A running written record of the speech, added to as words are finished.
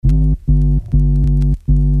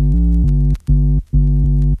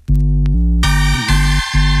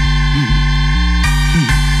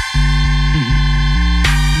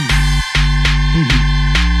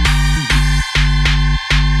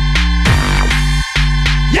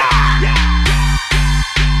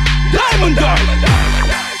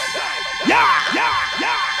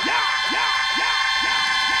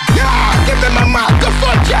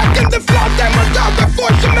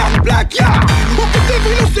black, yeah. O que tive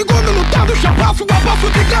no segundo lutado, já passo a passo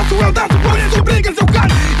de graça, eu danço, por isso brigas eu ganho.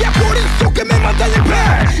 E é por isso que me mantém em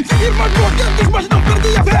pé. Seguir mais morgantes, mas não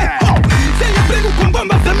perdi a fé. Sem abrigo com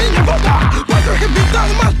bombas à minha volta, pois eu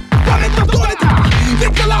revitando, mas planeta doida.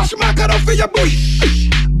 Fica lá, macarofia, bush.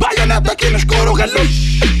 Baioneta aqui no escuro,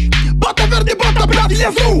 reluz. Bota verde, bota prata e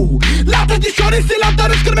azul. Latas de chouriço e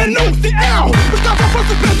latas escrevem nu. Se eu estava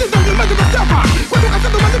fosse preciso no meio da selva, quando o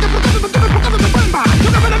cacete maluca por causa do tubo, por causa da bamba.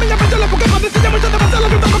 Jogava na minha pedela porque parecia muito da parcela.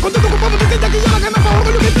 Lutava com tudo, com o povo dizia que ela ganhava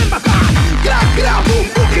orgulho que tem bacá. Gra, bum,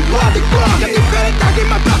 bum, que pode, pode. É diferente aqui,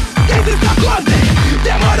 mas quem se sacode.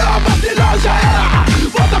 Demorou, vacilou, já era.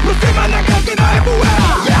 Volta por cima, nega, que não é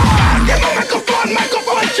buera. Give me microphone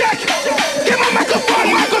check. Give me microphone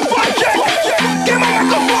check. Give me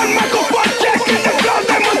microphone check. In the floor,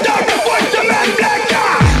 they must down the voice, the man black.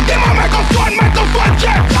 Give me microphone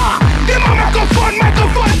check. Give me microphone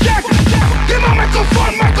check. Give me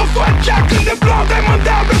microphone check. In the floor, they must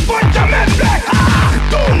down the voice, the man black.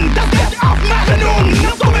 Dum, das geht auf Machenum.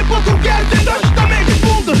 Não sou em português, em dois também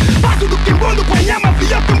respondo. Passo do quimbundo, com a nhama,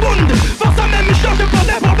 via tumbundo. Faça mesmo chão, sem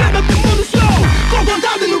fazer problema do mundo slow. Com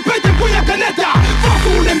vontade no peito, empunha a caneta. Faço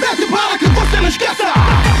um lembrete para que você não esqueça.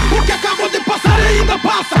 O que acabou de passar ainda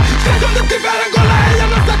passa. Seja onde estiver, Angola é a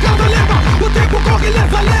nossa casa limpa. O tempo corre,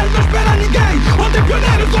 leva leve, não espera ninguém. Onde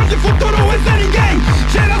pioneiros, hoje futuro é sem ninguém.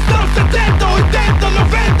 Geração 70, 80,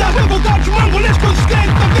 90. Revoltados, mongolês,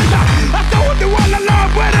 consistentes, veja. A saúde, o ala,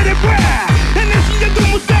 love, where they wear. Energia do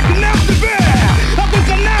moseque não se vê. A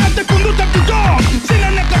boca nada, conduta de dor.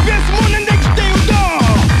 Sina na cabeça, mundo nem que tem o dor.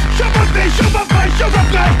 Chuva vem, chuva vai, chuva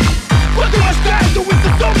cai. Quanto mais traz, o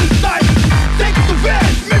isso sobressai. Sei que tu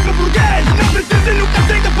vês, mesmo burguês. Não precisa e nunca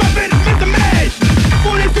tenha para ver os meus mês.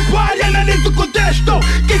 Por isso pare, analisa o contexto.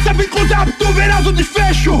 Quem sabe cruzar, tu verás o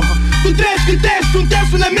desfecho. Tu tens que teste um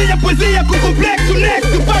texto na minha poesia com complexo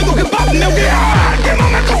nexo. Vai do rebate, meu guia. Give me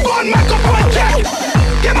microphone check.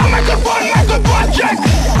 Give me microphone check.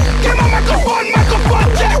 Give me microphone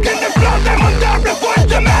check. In the floor, they must down the voice,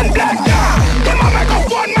 the man black. Give me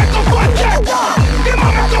microphone check. Give me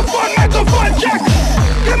microphone check.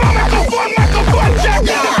 Give me microphone check.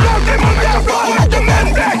 In the floor, they must down the voice, the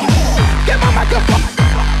man black. Give me microphone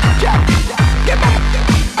check. Give me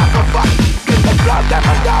microphone. In the floor, they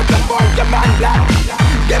must down the voice, the man black.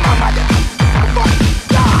 Give me microphone.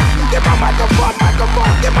 Give me microphone.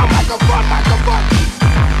 Give me microphone.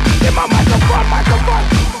 Give me microphone.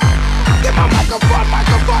 Give me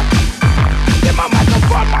microphone. Give me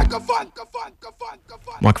microphone.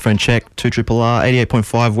 Microphone check, 2RRR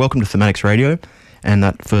 88.5. Welcome to Thematics Radio. And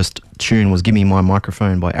that first tune was Gimme My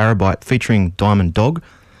Microphone by Arabite featuring Diamond Dog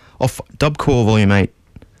off Dubcore Volume 8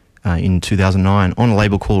 in 2009 on a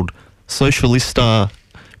label called Sozialistischer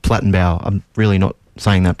Plattenbau. I'm really not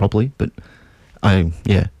saying that properly, but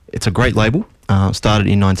it's a great label. Started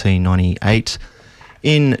in 1998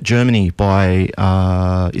 in Germany by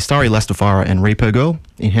Istari Lastafara and Reaper Girl,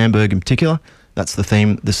 in Hamburg in particular. That's the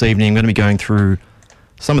theme this evening. I'm going to be going through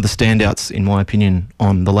some of the standouts, in my opinion,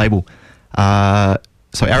 on the label.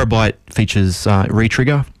 So Arabite features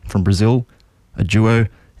Retrigger from Brazil, a duo,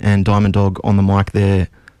 and Diamond Dog on the mic there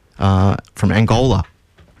from Angola,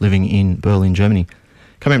 living in Berlin, Germany.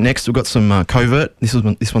 Coming up next, we've got some Covert. This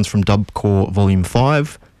one's from Dubcore Volume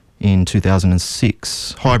 5 in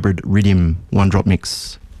 2006. Hybrid Riddim one-drop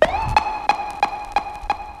mix.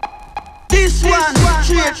 This one,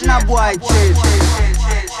 church na boy, church.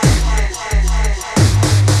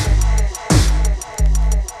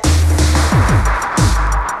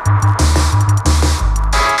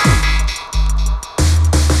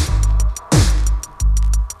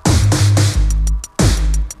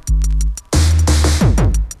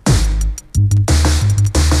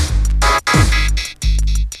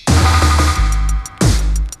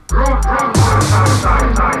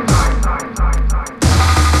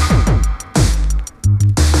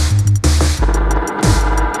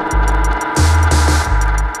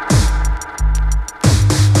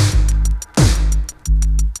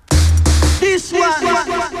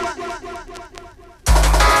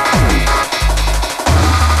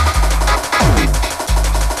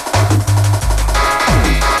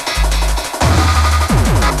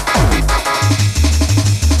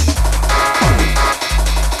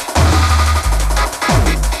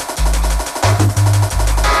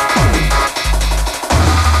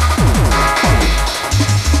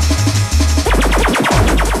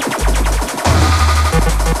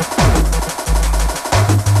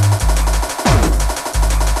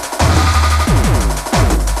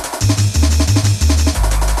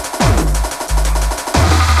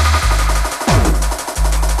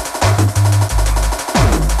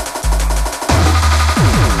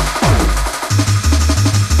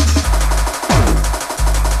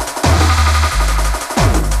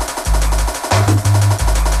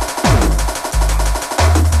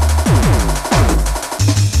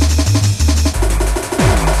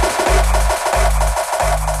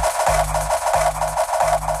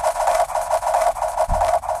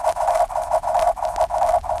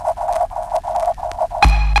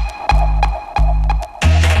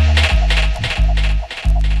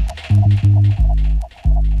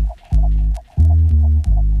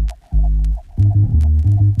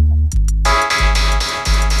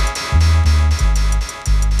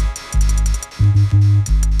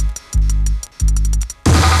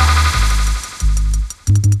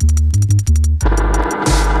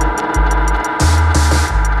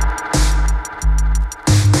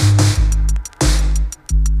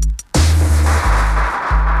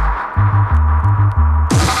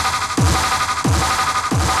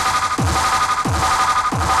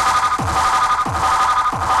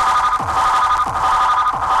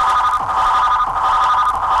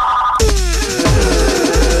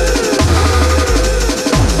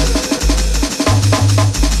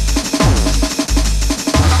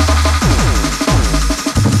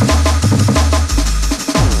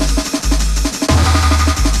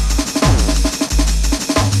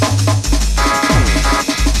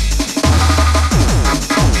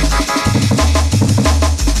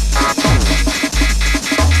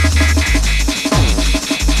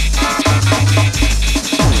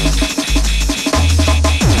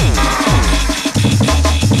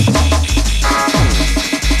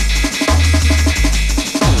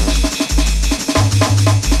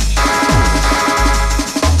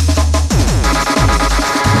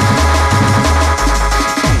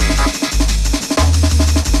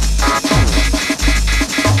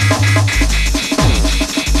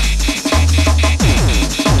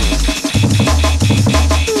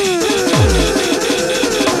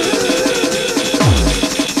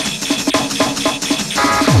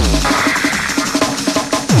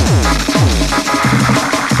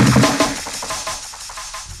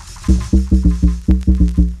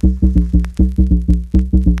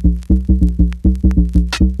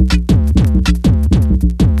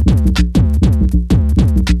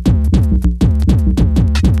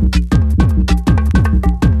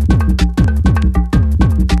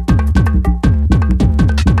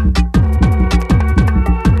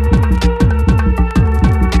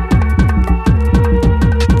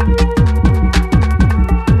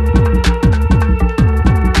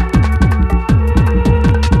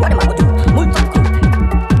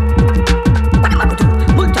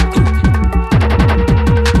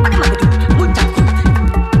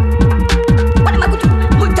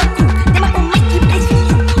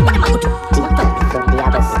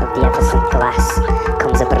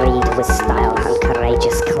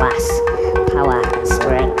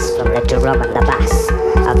 from the drum and the bass.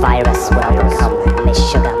 A virus will become Miss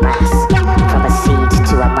Sugar Mass. From a seed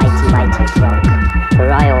to a mighty, mighty drunk.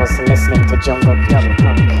 Royals listening to jungle drum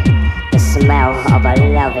punk. The smell of a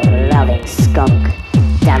loving, loving skunk.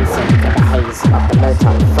 Dancing in the haze of the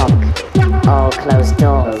Motown funk. All closed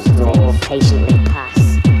doors, they will patiently pass.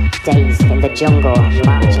 Days in the jungle,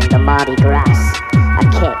 marching the Mardi Gras. A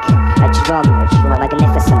kick, a drum, a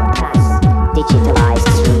magnificent pass.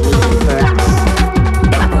 Digitalized through meaty brass.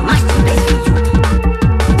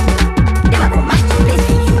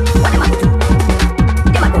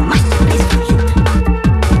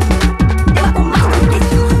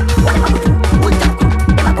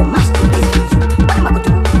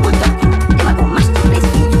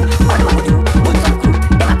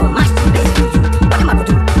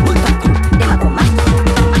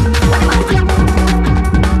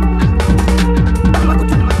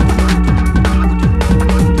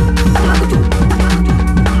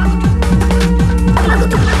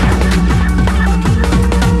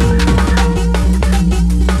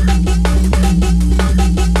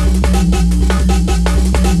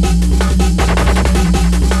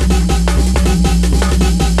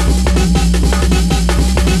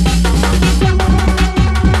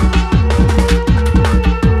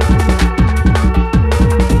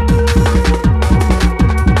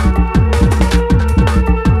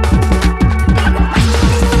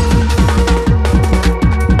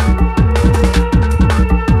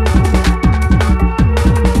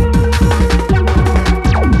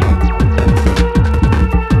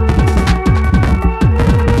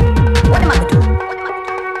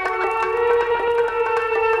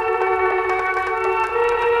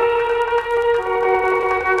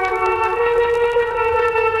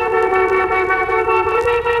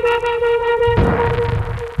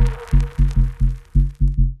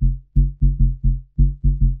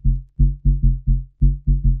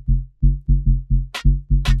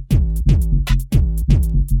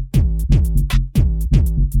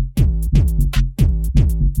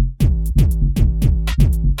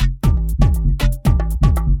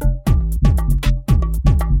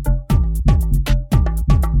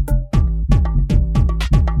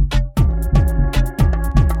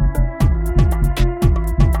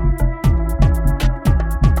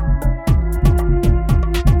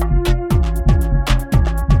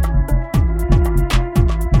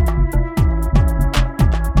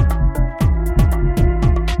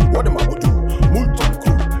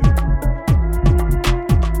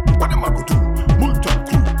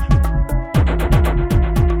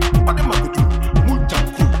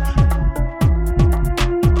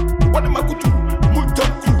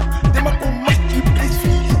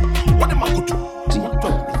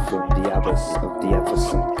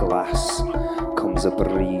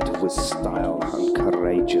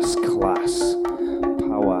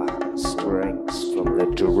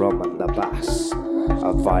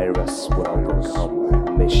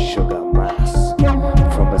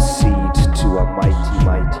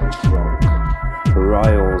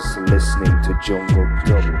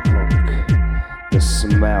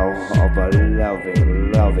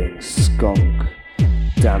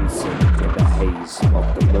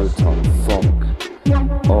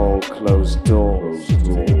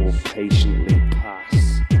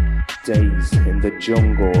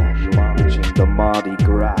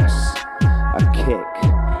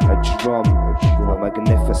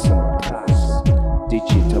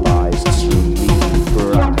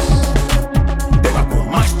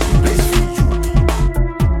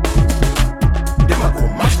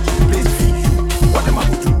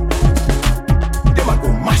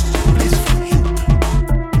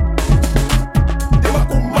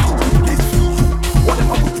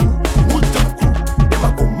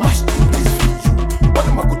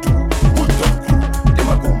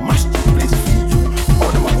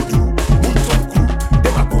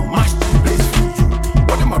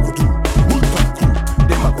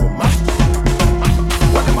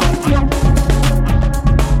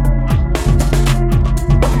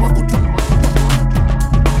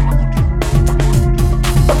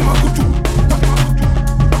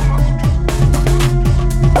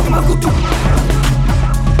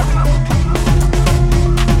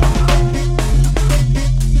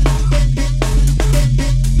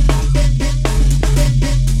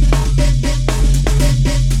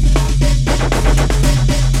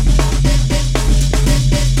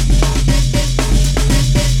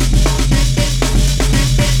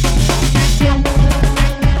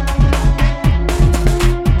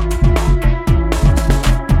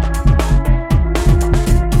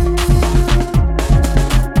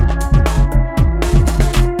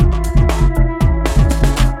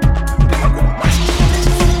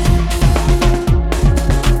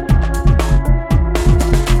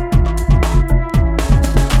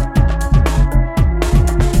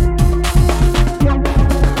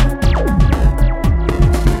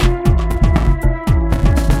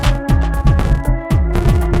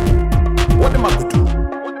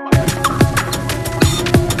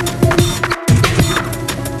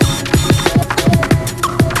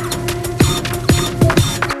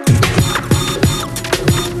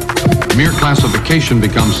 classification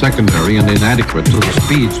becomes secondary and inadequate to the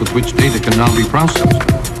speeds with which data can now be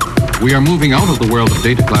processed. We are moving out of the world of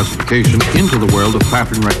data classification into the world of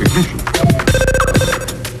pattern recognition.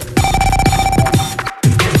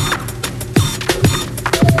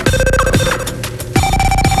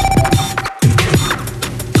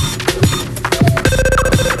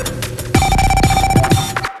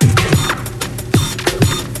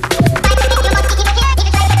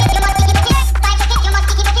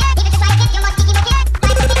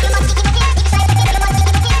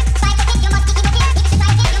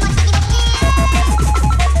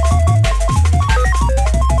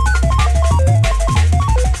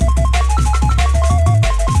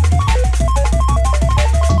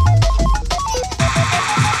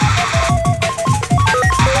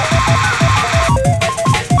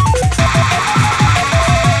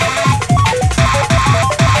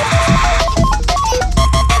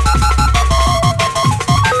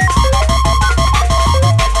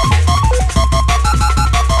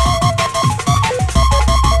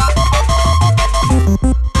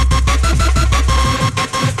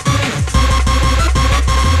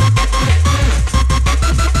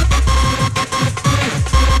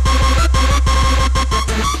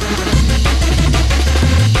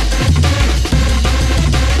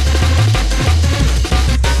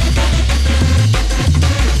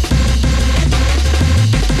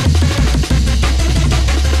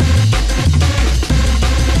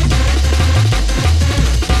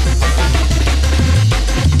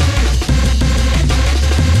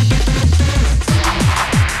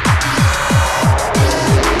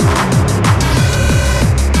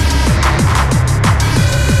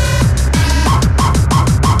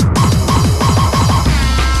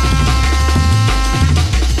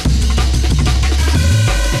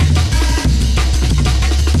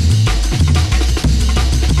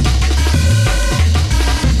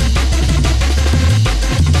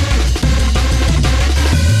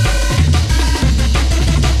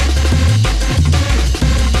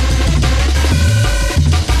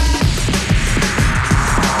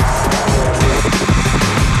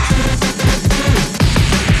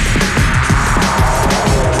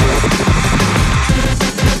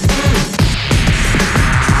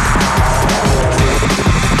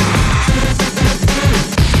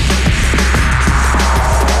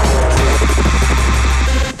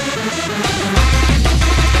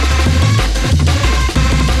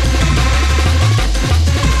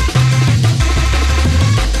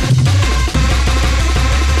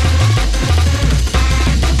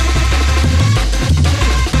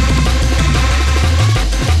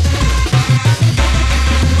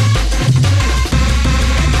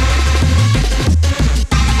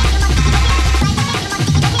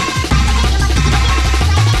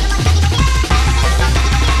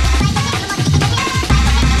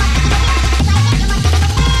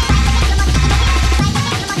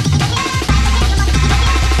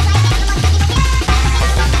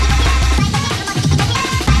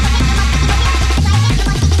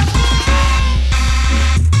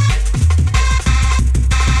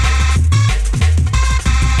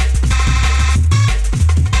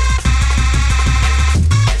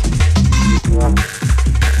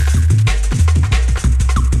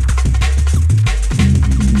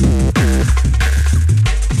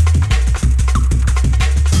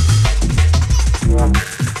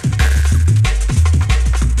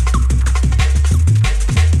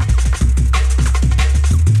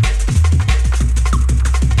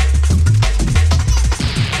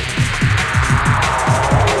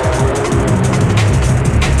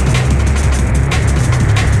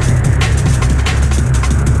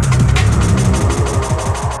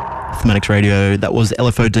 Thematics Radio. That was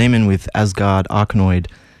LFO Demon with Asgard Arkanoid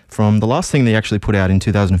from the last thing they actually put out in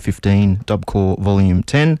 2015, Dubcore Volume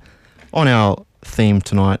 10, on our theme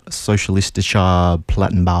tonight, Sozialistischer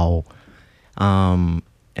Plattenbau.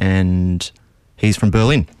 And he's from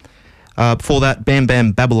Berlin. Before that, Bam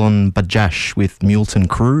Bam Babylon Bajash with Multon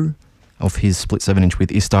Crew of his split 7-inch with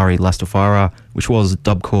Istari Lastafara, which was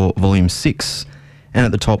Dubcore Volume 6. And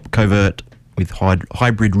at the top, Covert with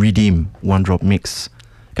Hybrid Redeem, one drop mix.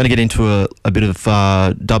 Going to get into a bit of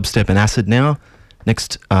dubstep and acid now.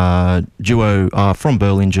 Next duo are from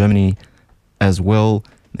Berlin, Germany as well.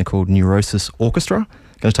 They're called Neurosis Orchestra.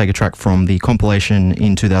 Going to take a track from the compilation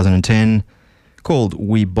in 2010 called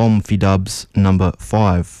We Bomb Fi Dubs number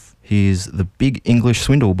 5. Here's The Big English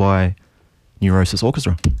Swindle by Neurosis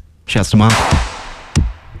Orchestra. Shouts to Mark.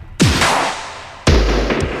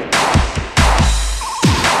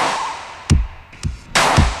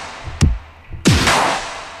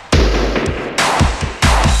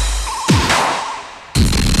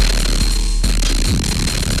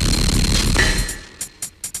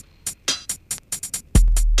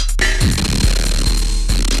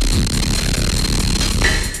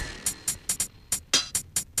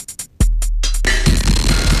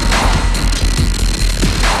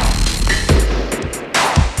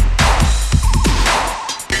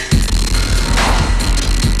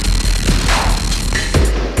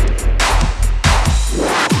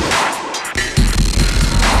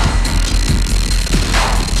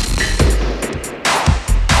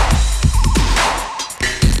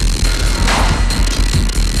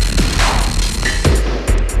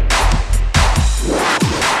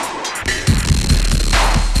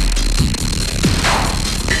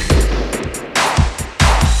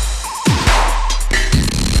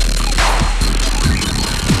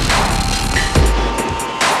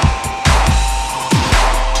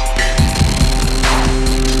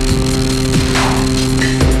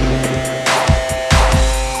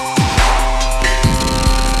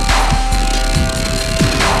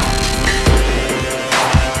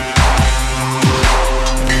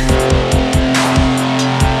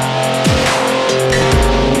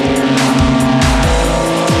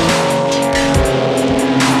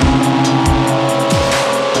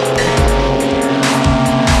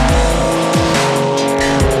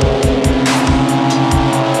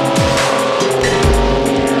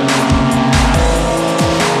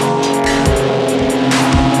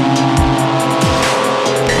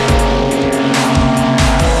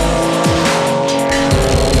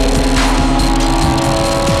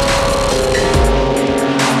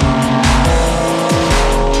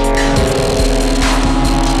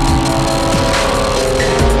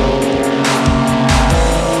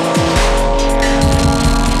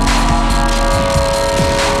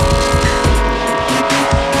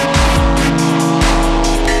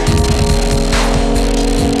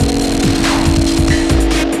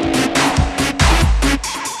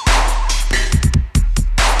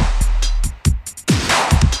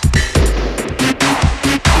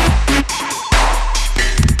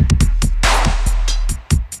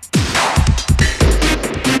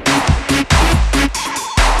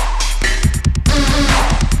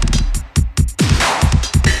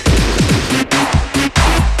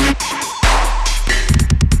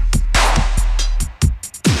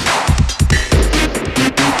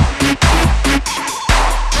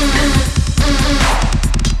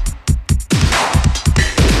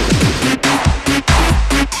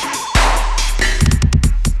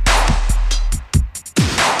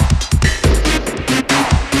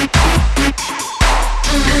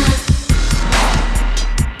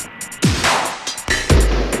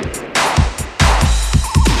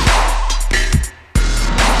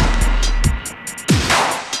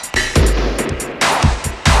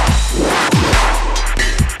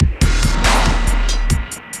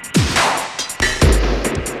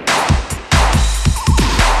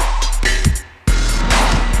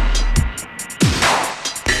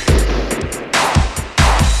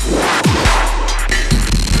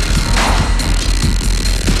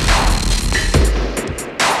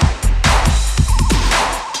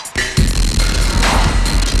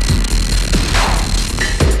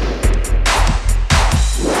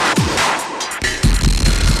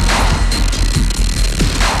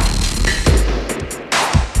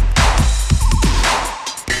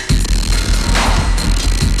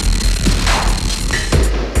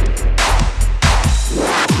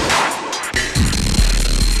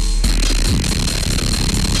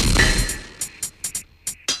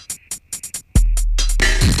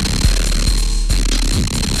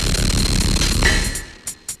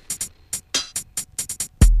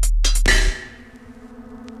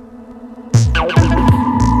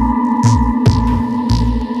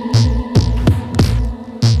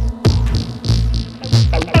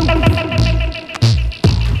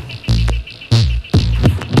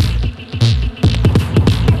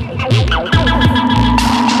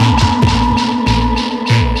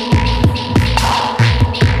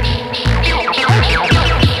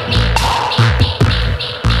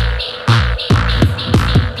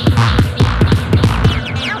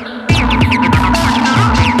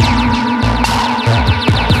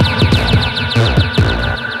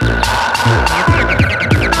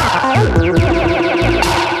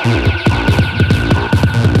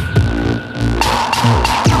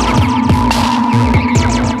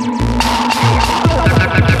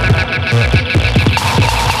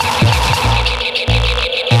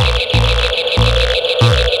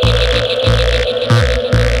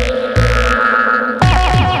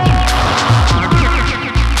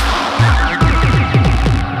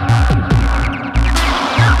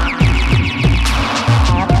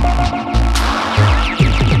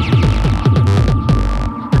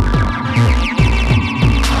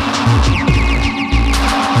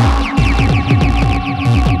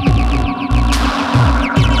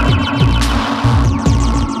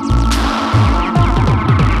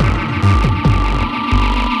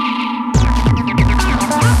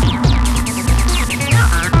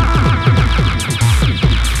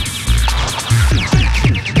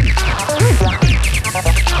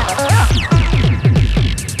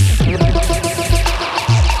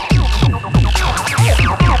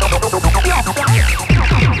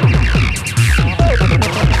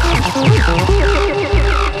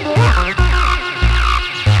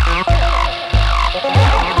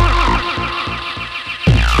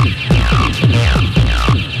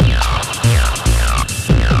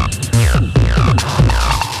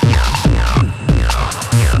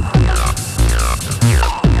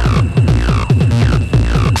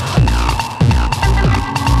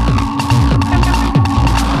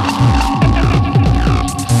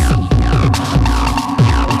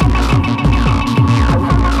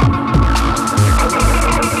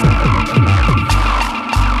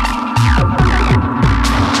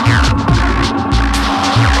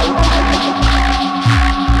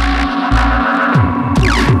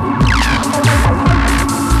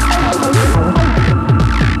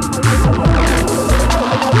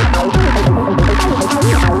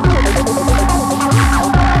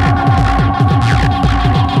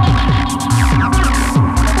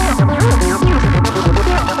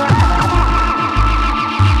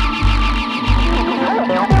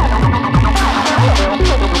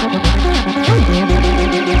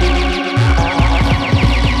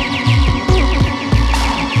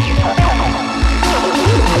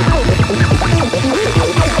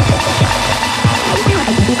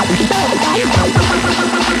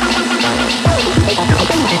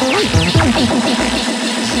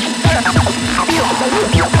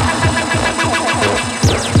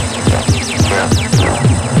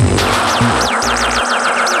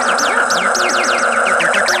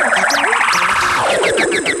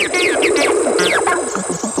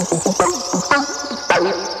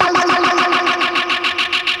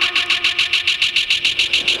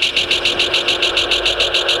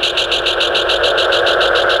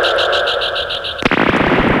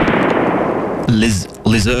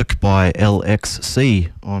 Lizerk by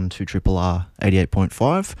LXC on 2RRR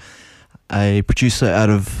 88.5, a producer out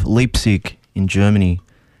of Leipzig in Germany.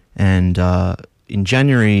 And in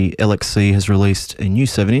January, LXC has released a new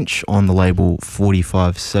 7-inch on the label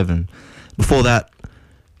 45-7. Before that,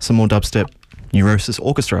 some more dubstep, Neurosis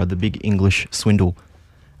Orchestra, the Big English Swindle.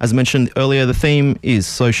 As mentioned earlier, the theme is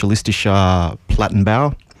Sozialistischer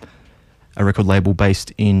Plattenbau, a record label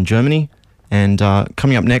based in Germany. And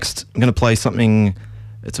coming up next, I'm going to play something,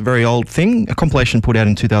 it's a very old thing, a compilation put out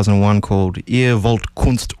in 2001 called Ihr wollt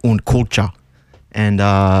Kunst und Kultur. And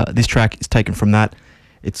this track is taken from that.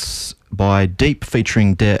 It's by Deep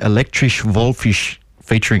featuring Der Elektrisch Wolfisch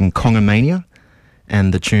featuring Kongamania.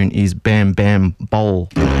 And the tune is Bam Bam Bowl.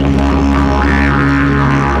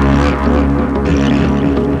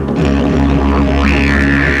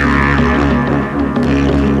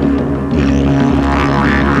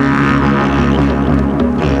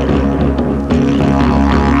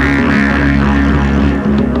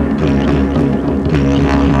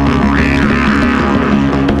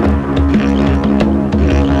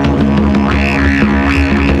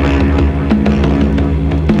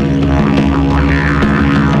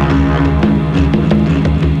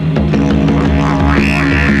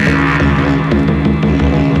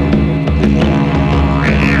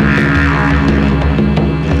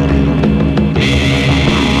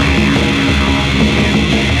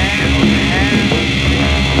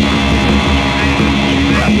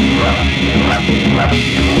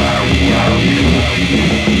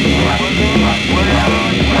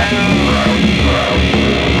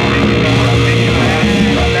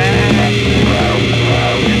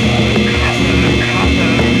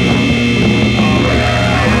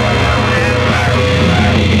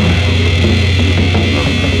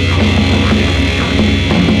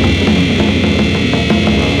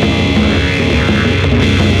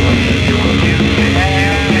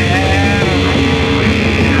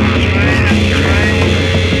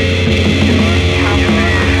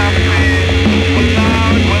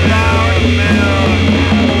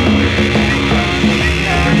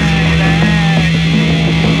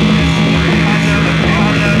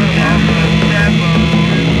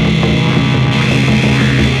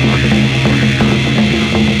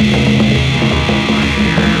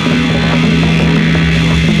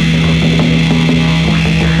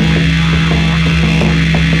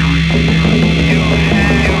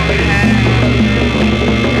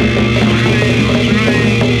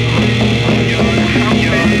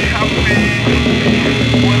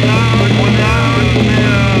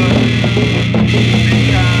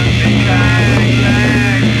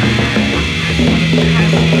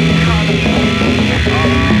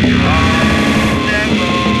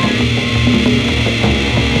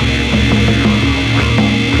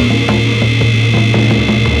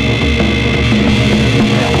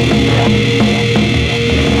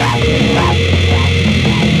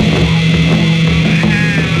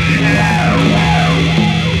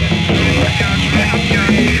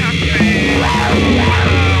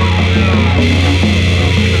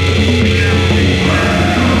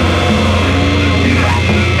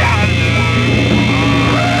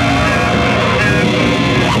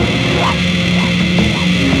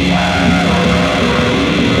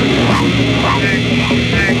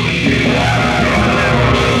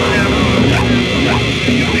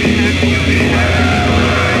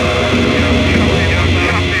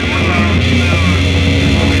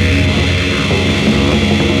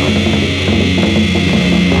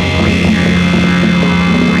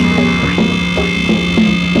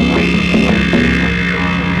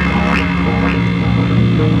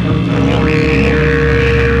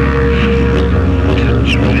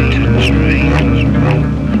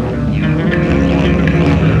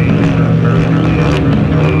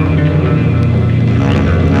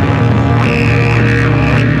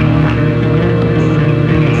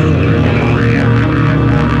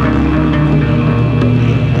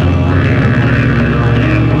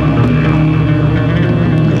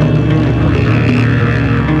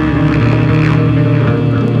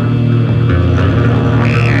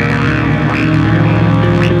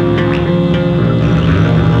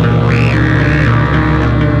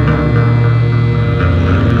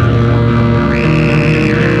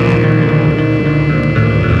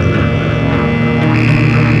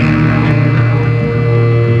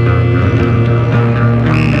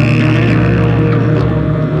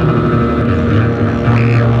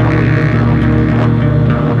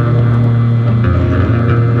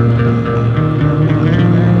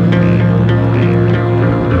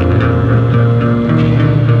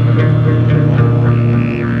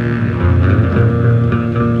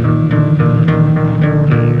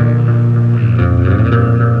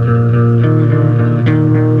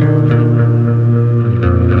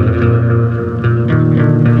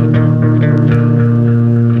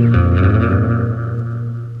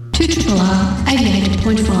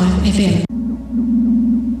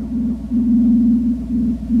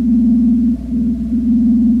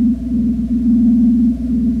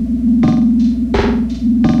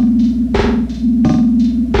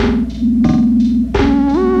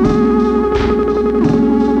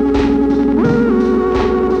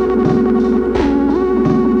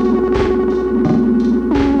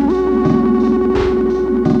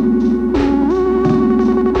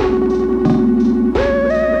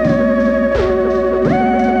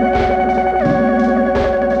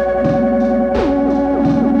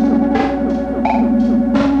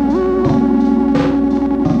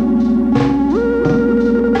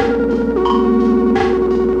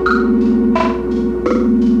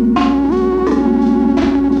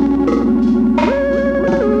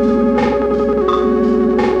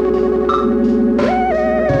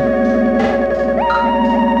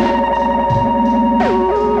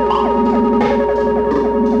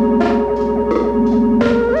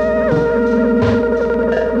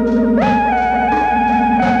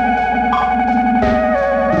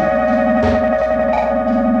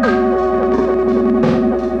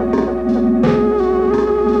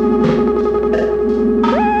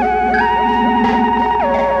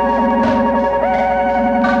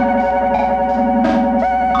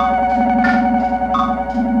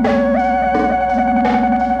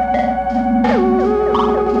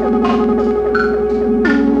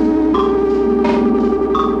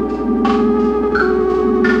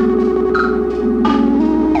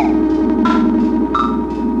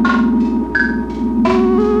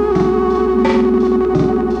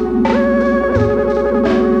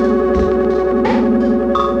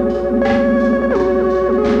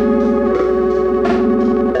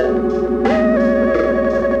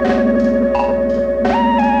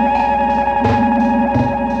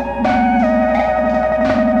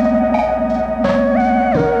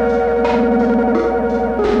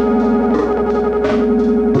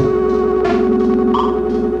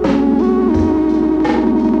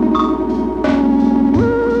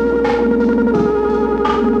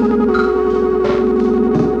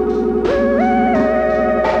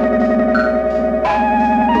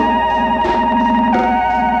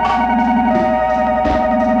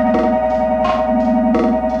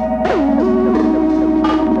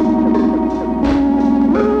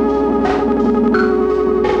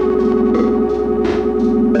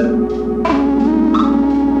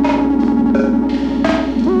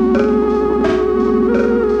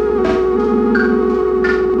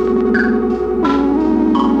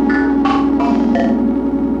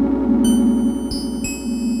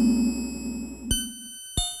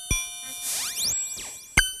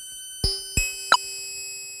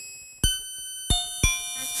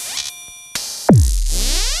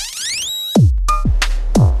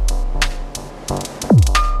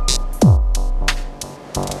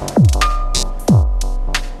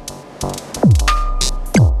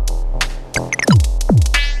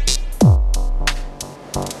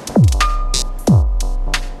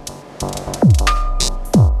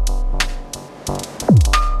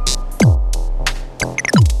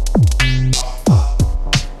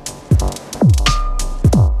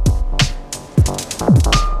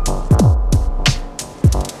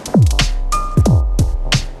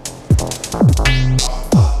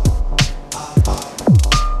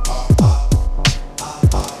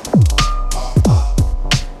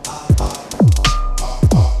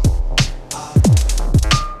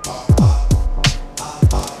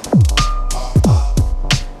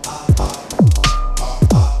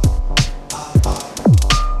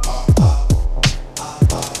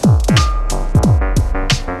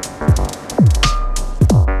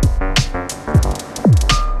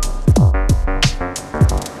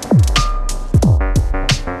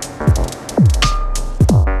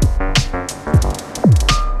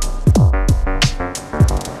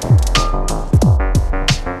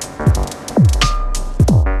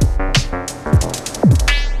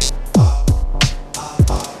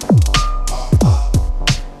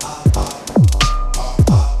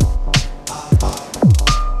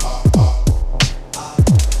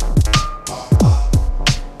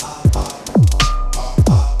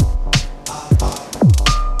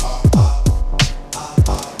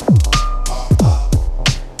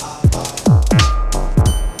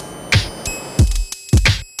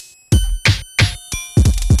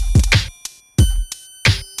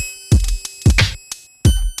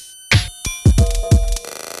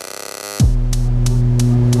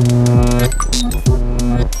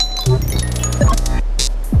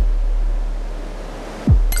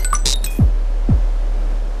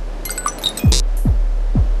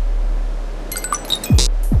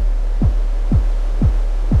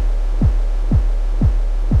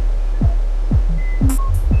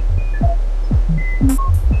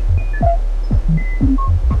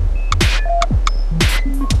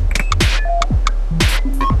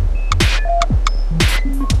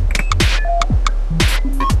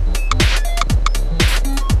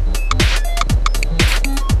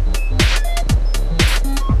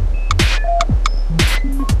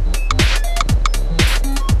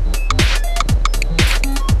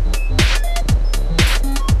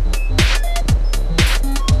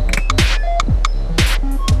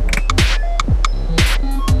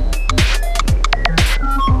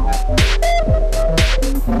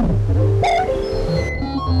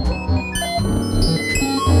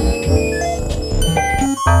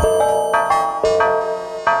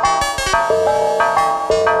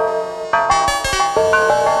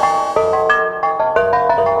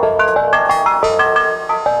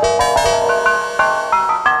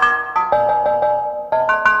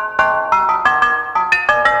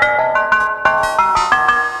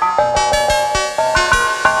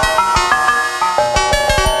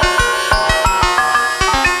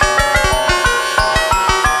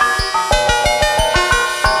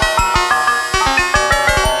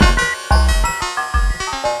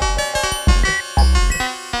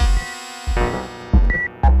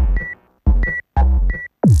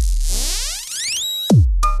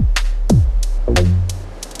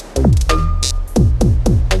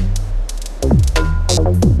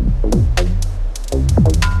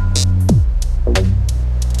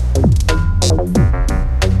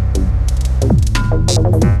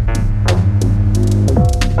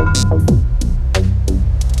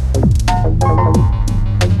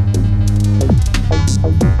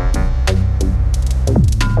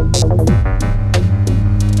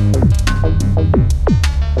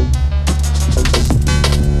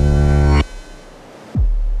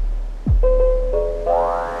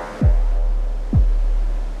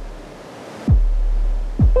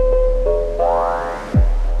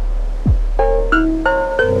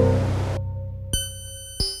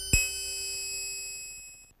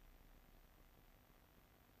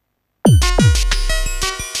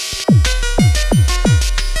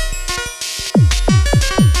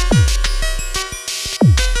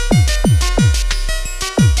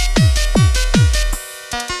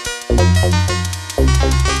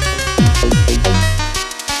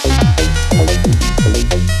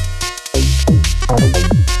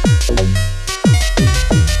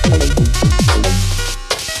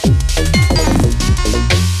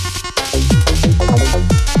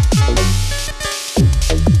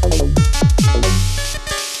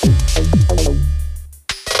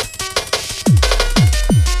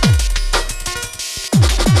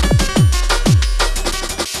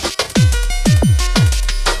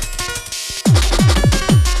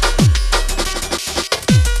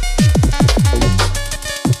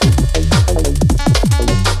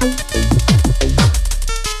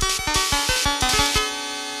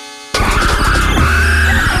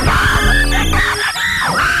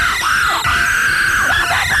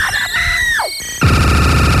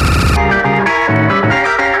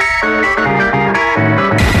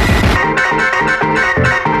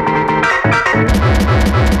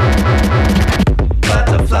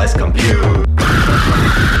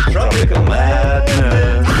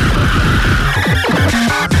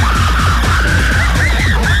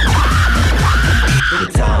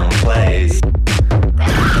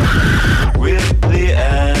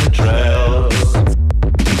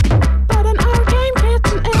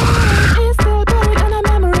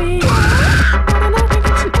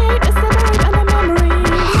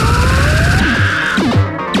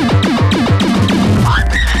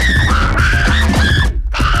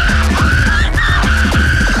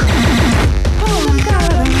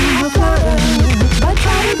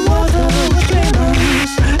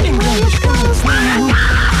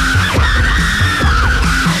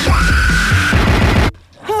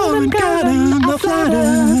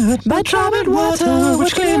 red water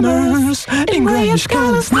which glimmers in grayish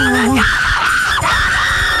colors now.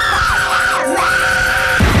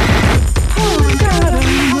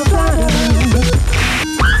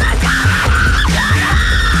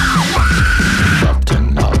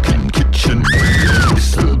 Captain Arkin kitchen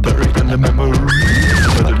is still buried in the memory.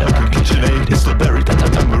 But the Arkin KitchenAid is still buried in the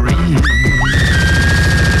memory.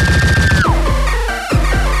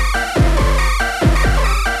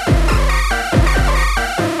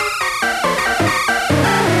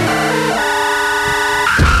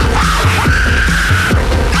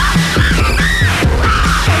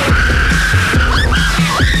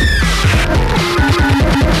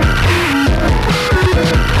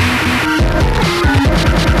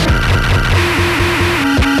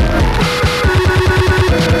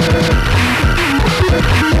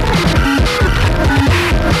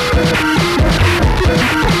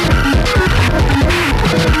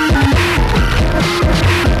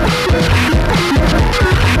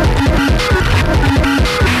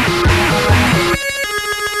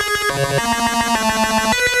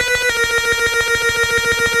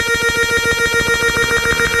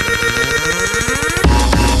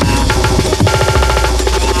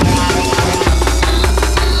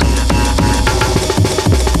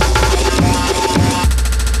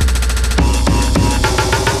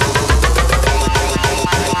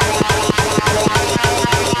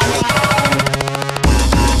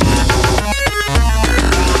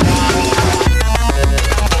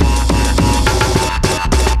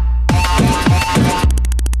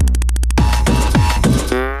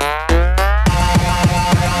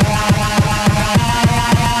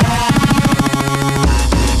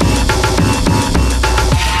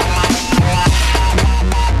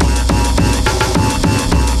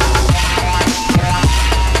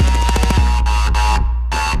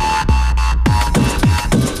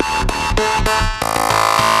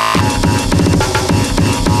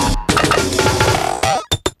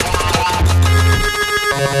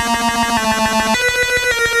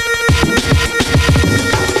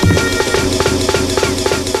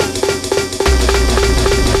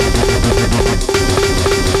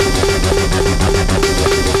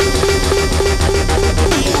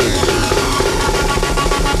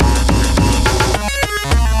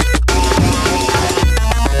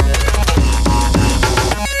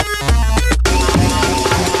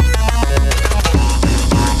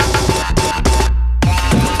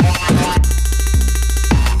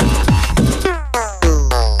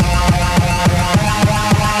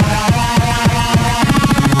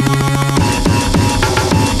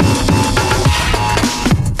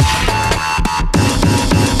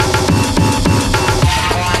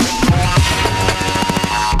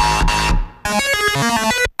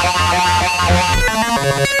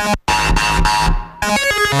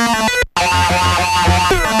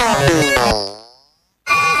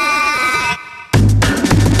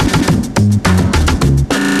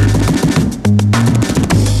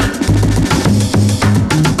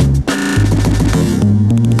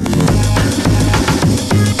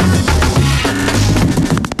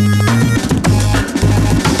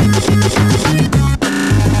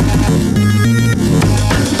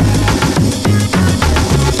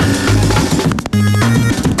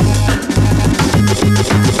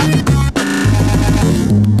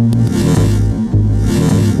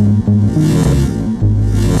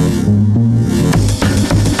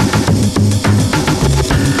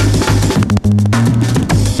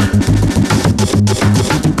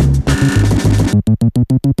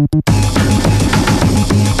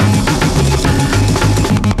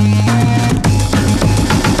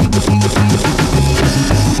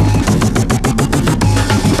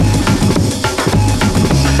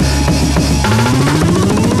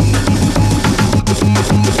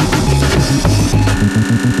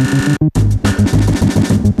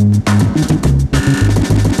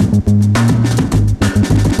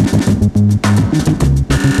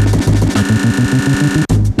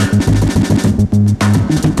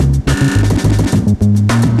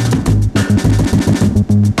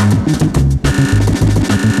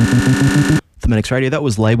 Thematics Radio. That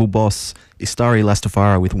was label boss Istari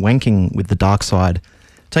Lastafara with Wanking with the Dark Side,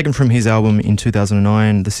 taken from his album in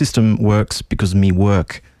 2009, The System Works Because Me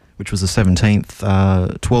Work, which was the 17th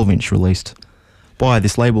 12-inch released by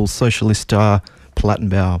this label, Sozialistischer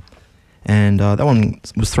Plattenbau. And that one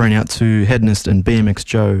was thrown out to Hedonist and BMX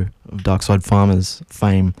Joe of Darkside Farmers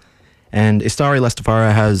fame. And Istari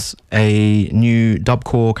Lastafara has a new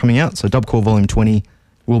dubcore coming out, so Dubcore Volume 20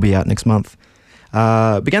 will be out next month.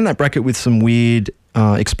 Began that bracket with some weird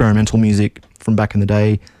experimental music from back in the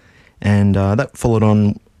day, and that followed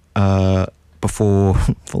on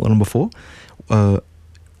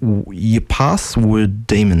Your Password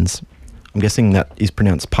Demons. I'm guessing that is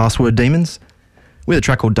pronounced Password Demons, with a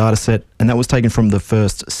track called Dataset, and that was taken from the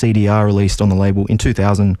first CDR released on the label in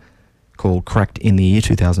 2000 called Cracked in the Year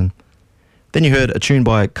 2000. Then you heard a tune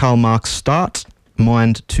by Karl Marx Start,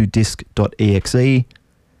 Mind to Disc.exe.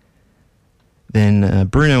 Then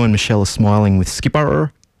Bruno and Michelle Are Smiling with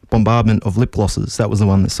Skipper, Bombardment of Lip Glosses. That was the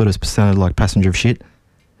one that sort of sounded like Passenger of Shit.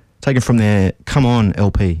 Taken from their Come On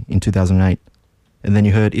LP in 2008. And then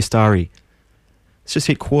you heard Istari. It's just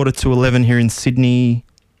hit 11:15 here in Sydney.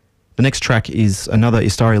 The next track is another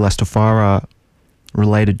Istari Lastafara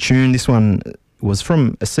related tune. This one was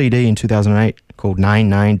from a CD in 2008 called Nein,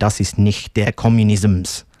 Nein, das ist nicht der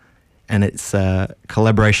Kommunismus. And it's a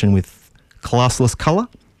collaboration with Classless Colour.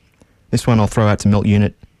 This one I'll throw out to Melt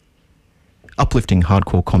Unit. Uplifting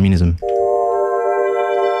hardcore communism.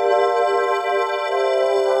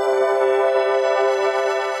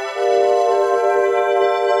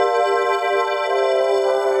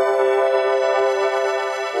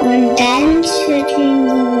 Und dann schütteln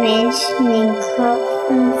die Menschen den Kopf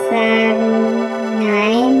und sagen,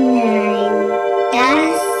 nein, nein,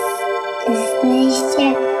 das ist nicht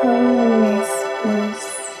der Kommunismus.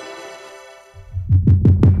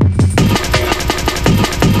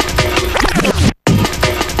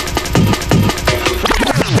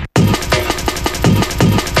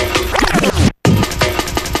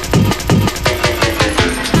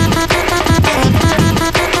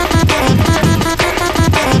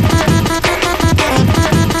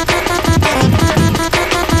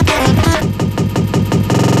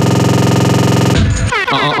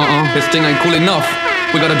 This thing ain't cool enough.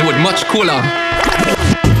 We gotta do it much cooler.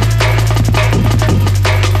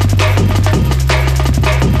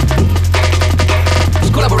 This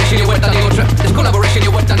collaboration you wet and you go trip. This collaboration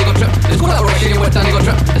you wet and you go trip. This collaboration you wet and you go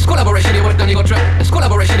trip. This collaboration you wet and you go trip. This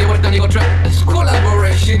collaboration you wet and you go trip. This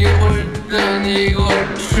collaboration you wet and you go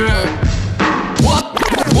trip. What?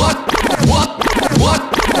 What? What? What?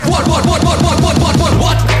 What? What? What? What? What? What?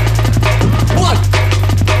 What? What?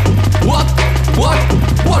 What? What? What?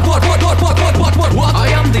 What? What? What? I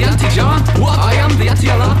am the anti-Jar. What? I am the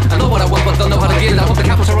anti-Allah. I know what I want, but don't know how to get it. I want the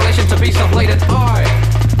capital relation to be sublated. I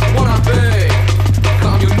wanna be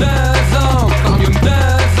communism.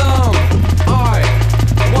 Communism. I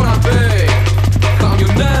wanna be communism.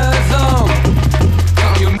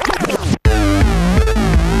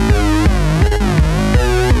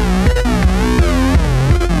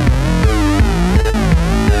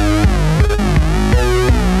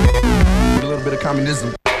 A little bit of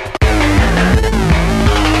communism.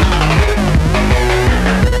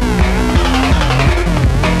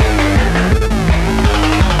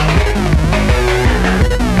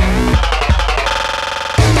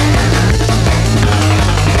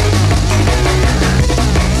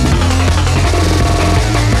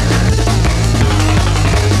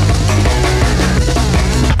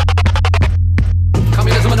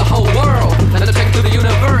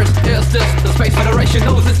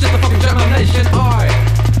 Knows it's just a fucking German nation. I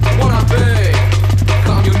wanna be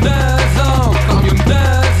communism,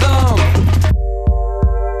 communism.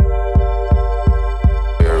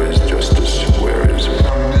 Where is justice? Where is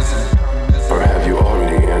communism? Or have you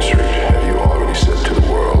already answered? Have you already said to the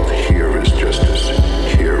world, here is justice,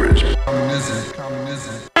 here is communism,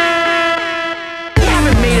 communism? You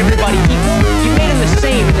haven't made everybody equal. You made them the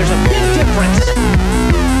same, and there's a big difference.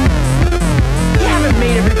 You haven't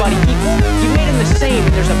made everybody equal. You made them the same,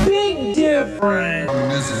 and there's a big difference.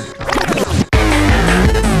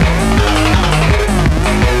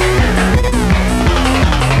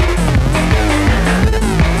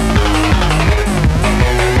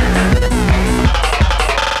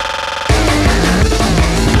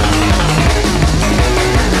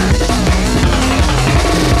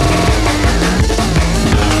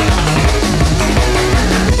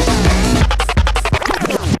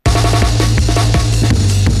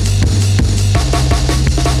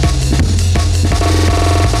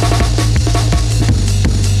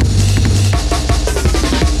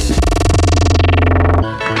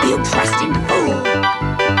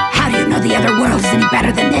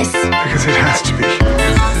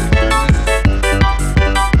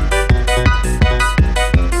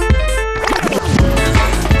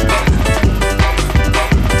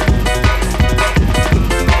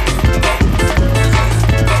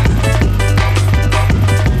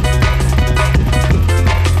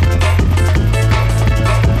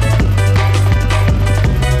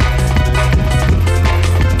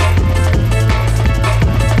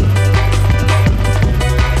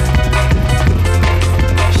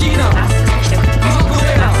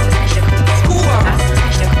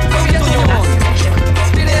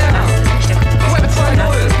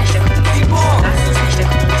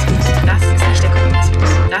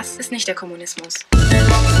 nicht der Kommunismus.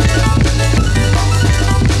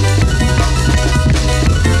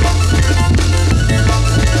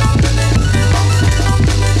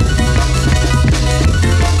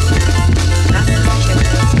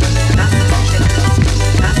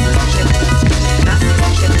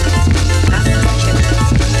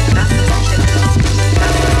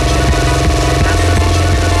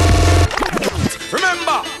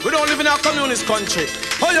 Remember, we don't live in a communist country.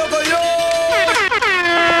 Hoyo go yo!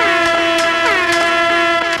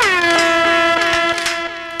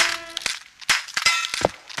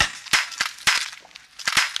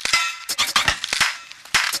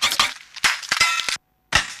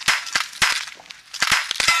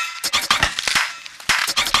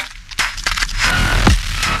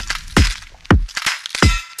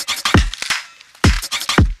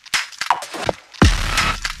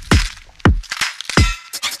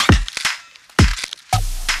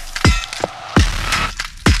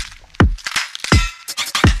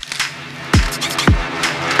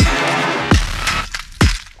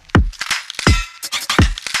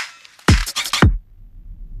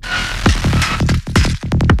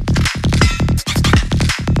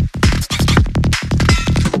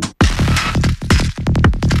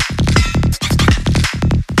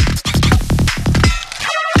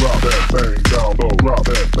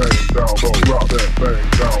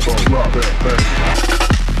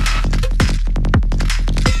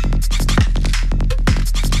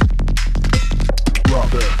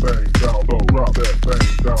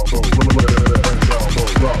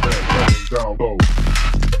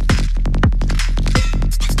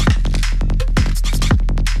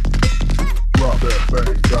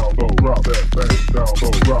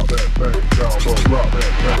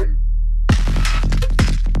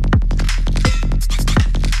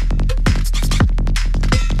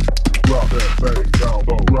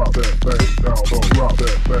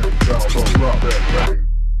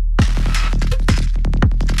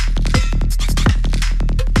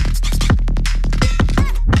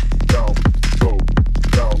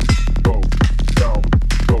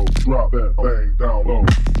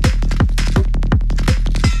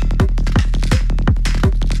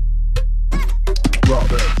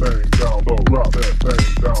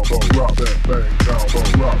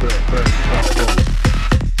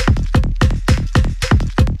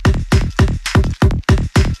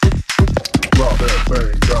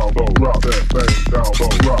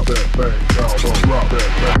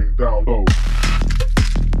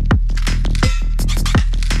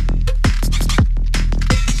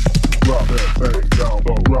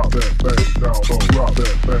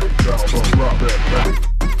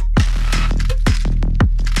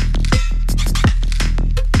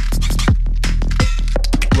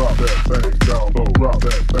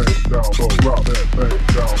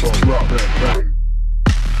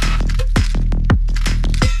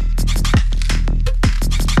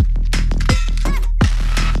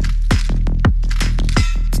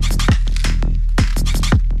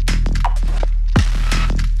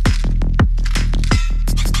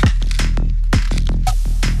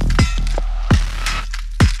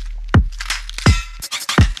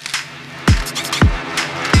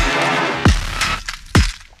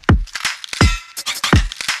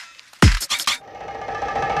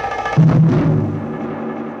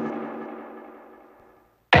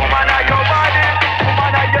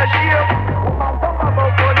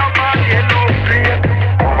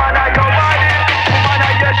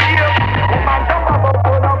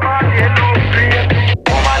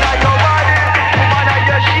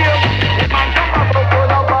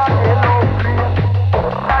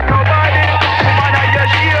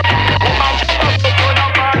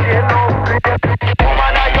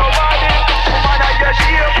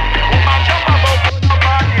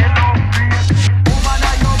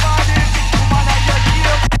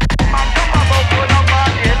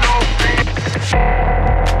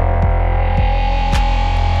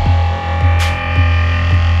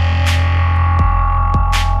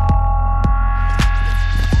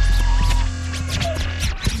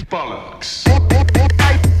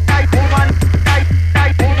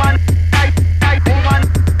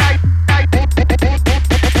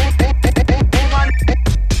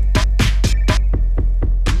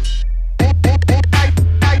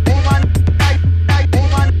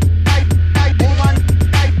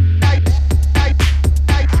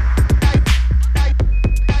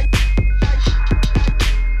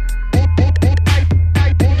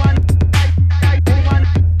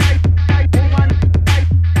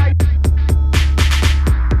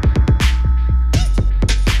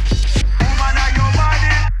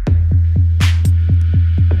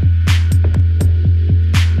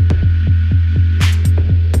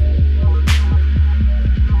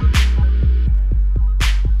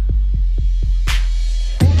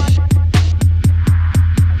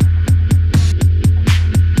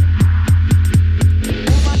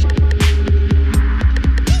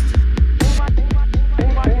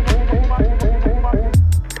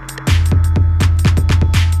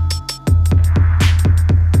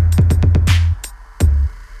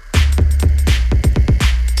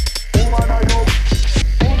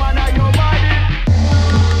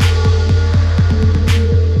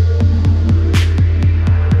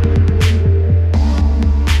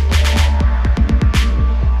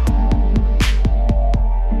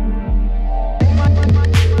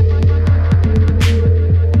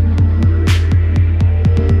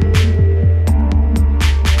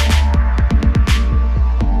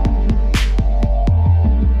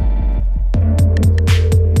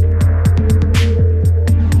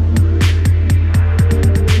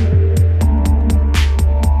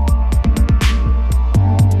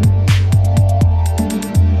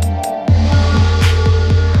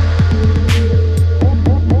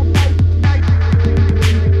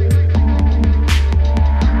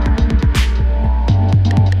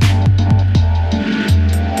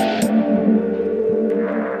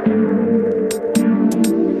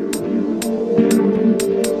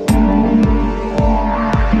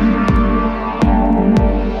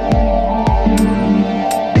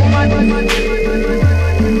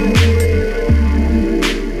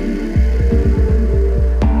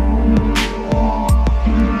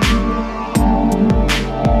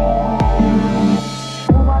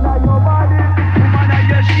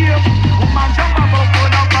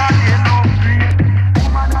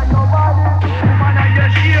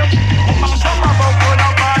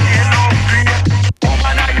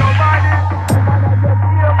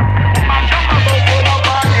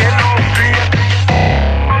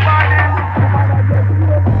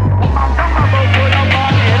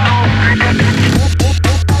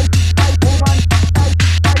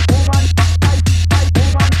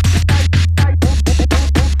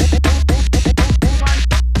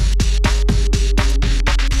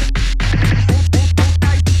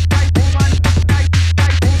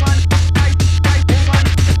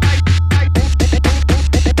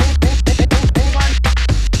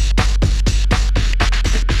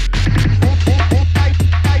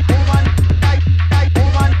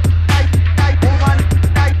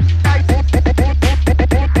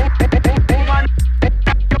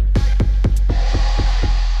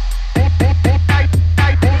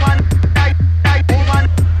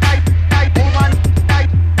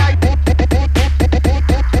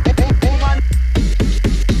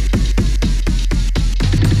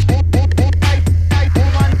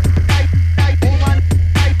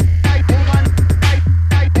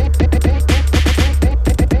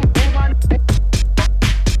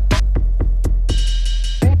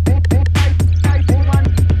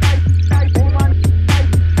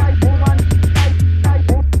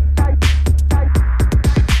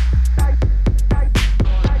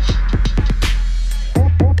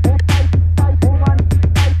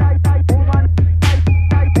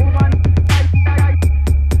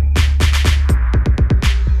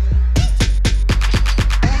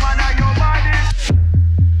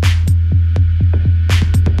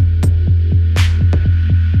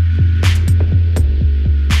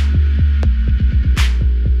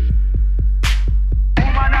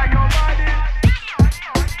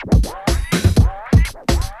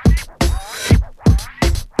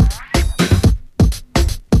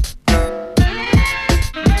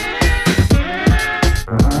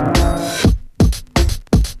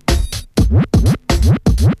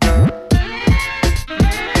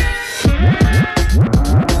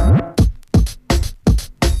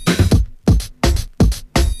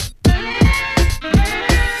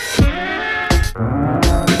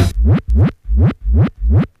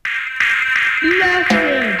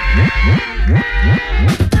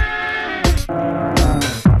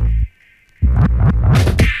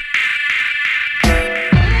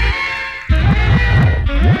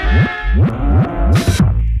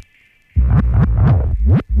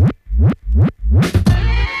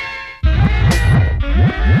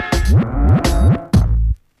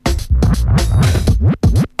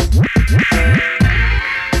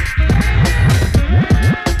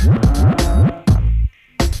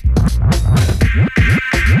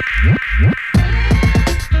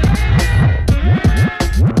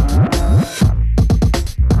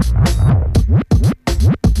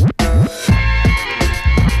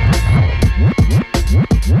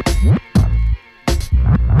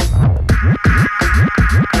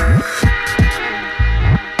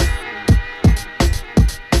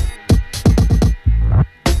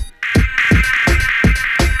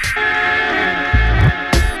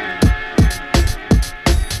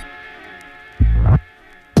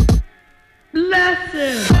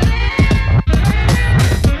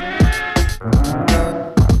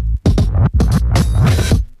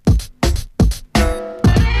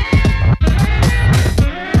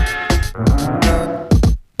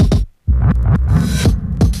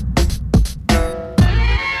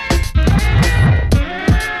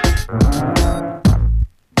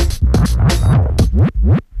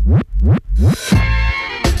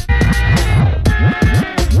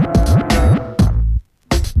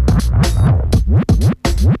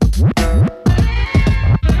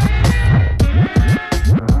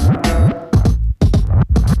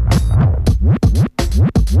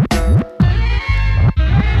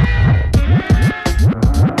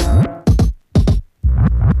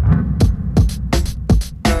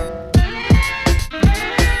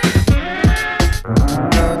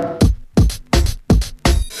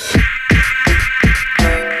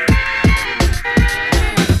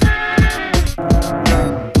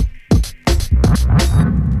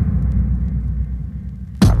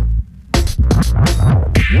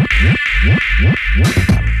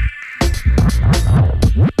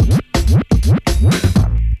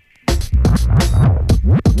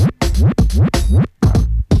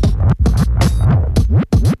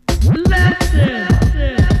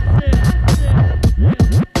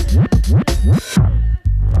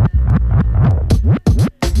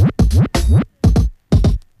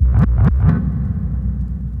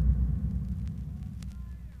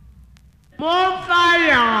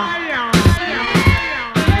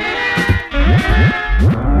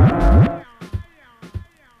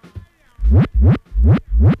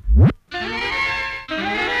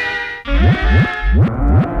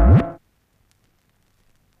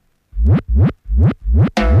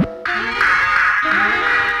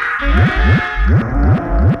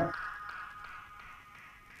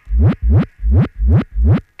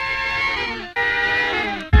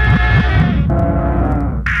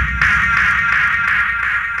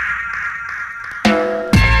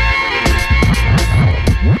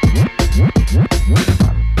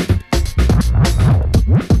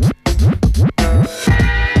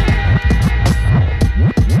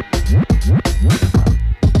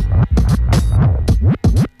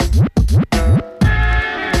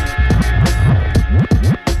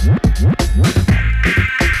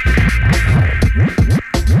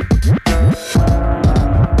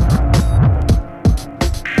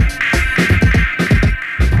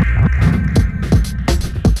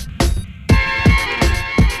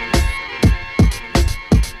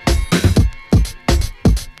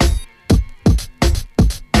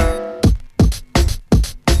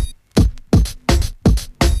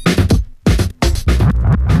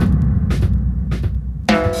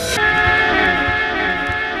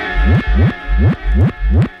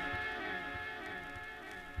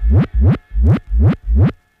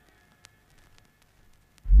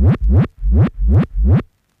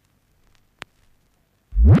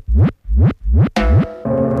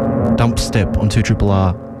 Dump Step on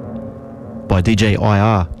 2RRR by DJ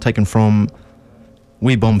IR, taken from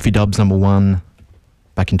We Bomb Fi Dubs #1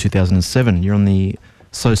 back in 2007. You're on the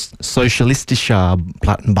Sozialistischer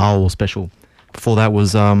Plattenbau special. Before that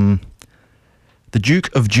was the Duke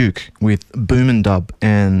of Duke with Boom and Dub,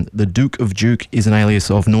 and the Duke of Duke is an alias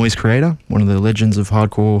of Noise Creator, one of the legends of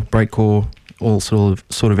hardcore, breakcore, all sort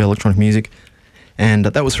of electronic music, and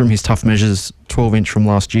that was from his Tough Measures 12-inch from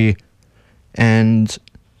last year. And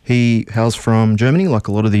he hails from Germany, like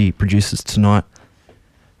a lot of the producers tonight.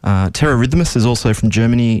 Terra Rhythmus is also from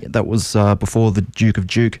Germany. That was before the Duke of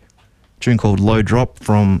Duke. A tune called Low Drop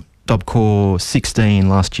from Dubcore 16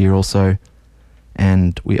 last year also.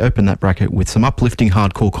 And we opened that bracket with some uplifting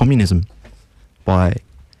hardcore communism by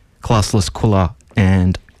Classless Kulla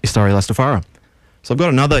and Istari Lastafara. So I've got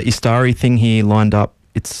another Istari thing here lined up.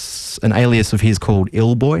 It's an alias of his called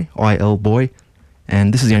Illboy, IL Boy.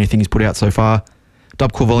 And this is the only thing he's put out so far.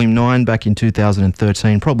 Dubcore Volume 9 back in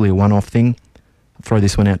 2013, probably a one-off thing. I'll throw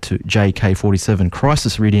this one out to JK47,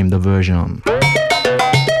 Crisis Iridium, the version.